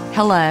at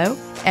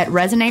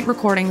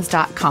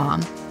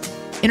hello@resonaterecordings.com.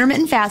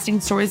 Intermittent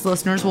Fasting Stories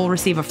listeners will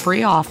receive a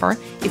free offer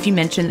if you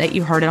mention that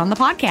you heard it on the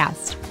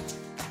podcast.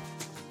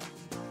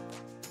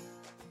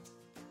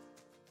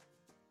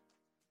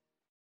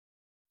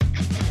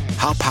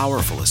 How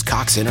powerful is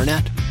Cox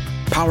Internet?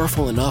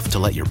 Powerful enough to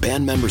let your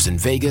band members in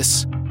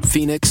Vegas,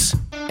 Phoenix,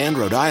 and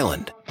Rhode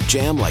Island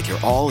jam like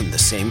you're all in the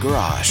same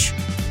garage.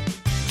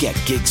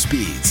 Get gig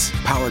speeds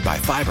powered by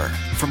fiber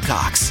from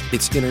Cox.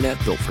 It's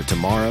internet built for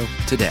tomorrow,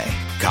 today.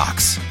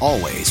 Cox,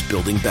 always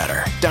building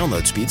better.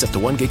 Download speeds up to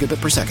 1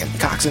 gigabit per second.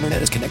 Cox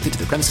Internet is connected to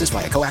the premises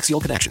via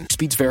coaxial connection.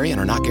 Speeds vary and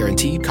are not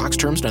guaranteed. Cox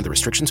terms and other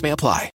restrictions may apply.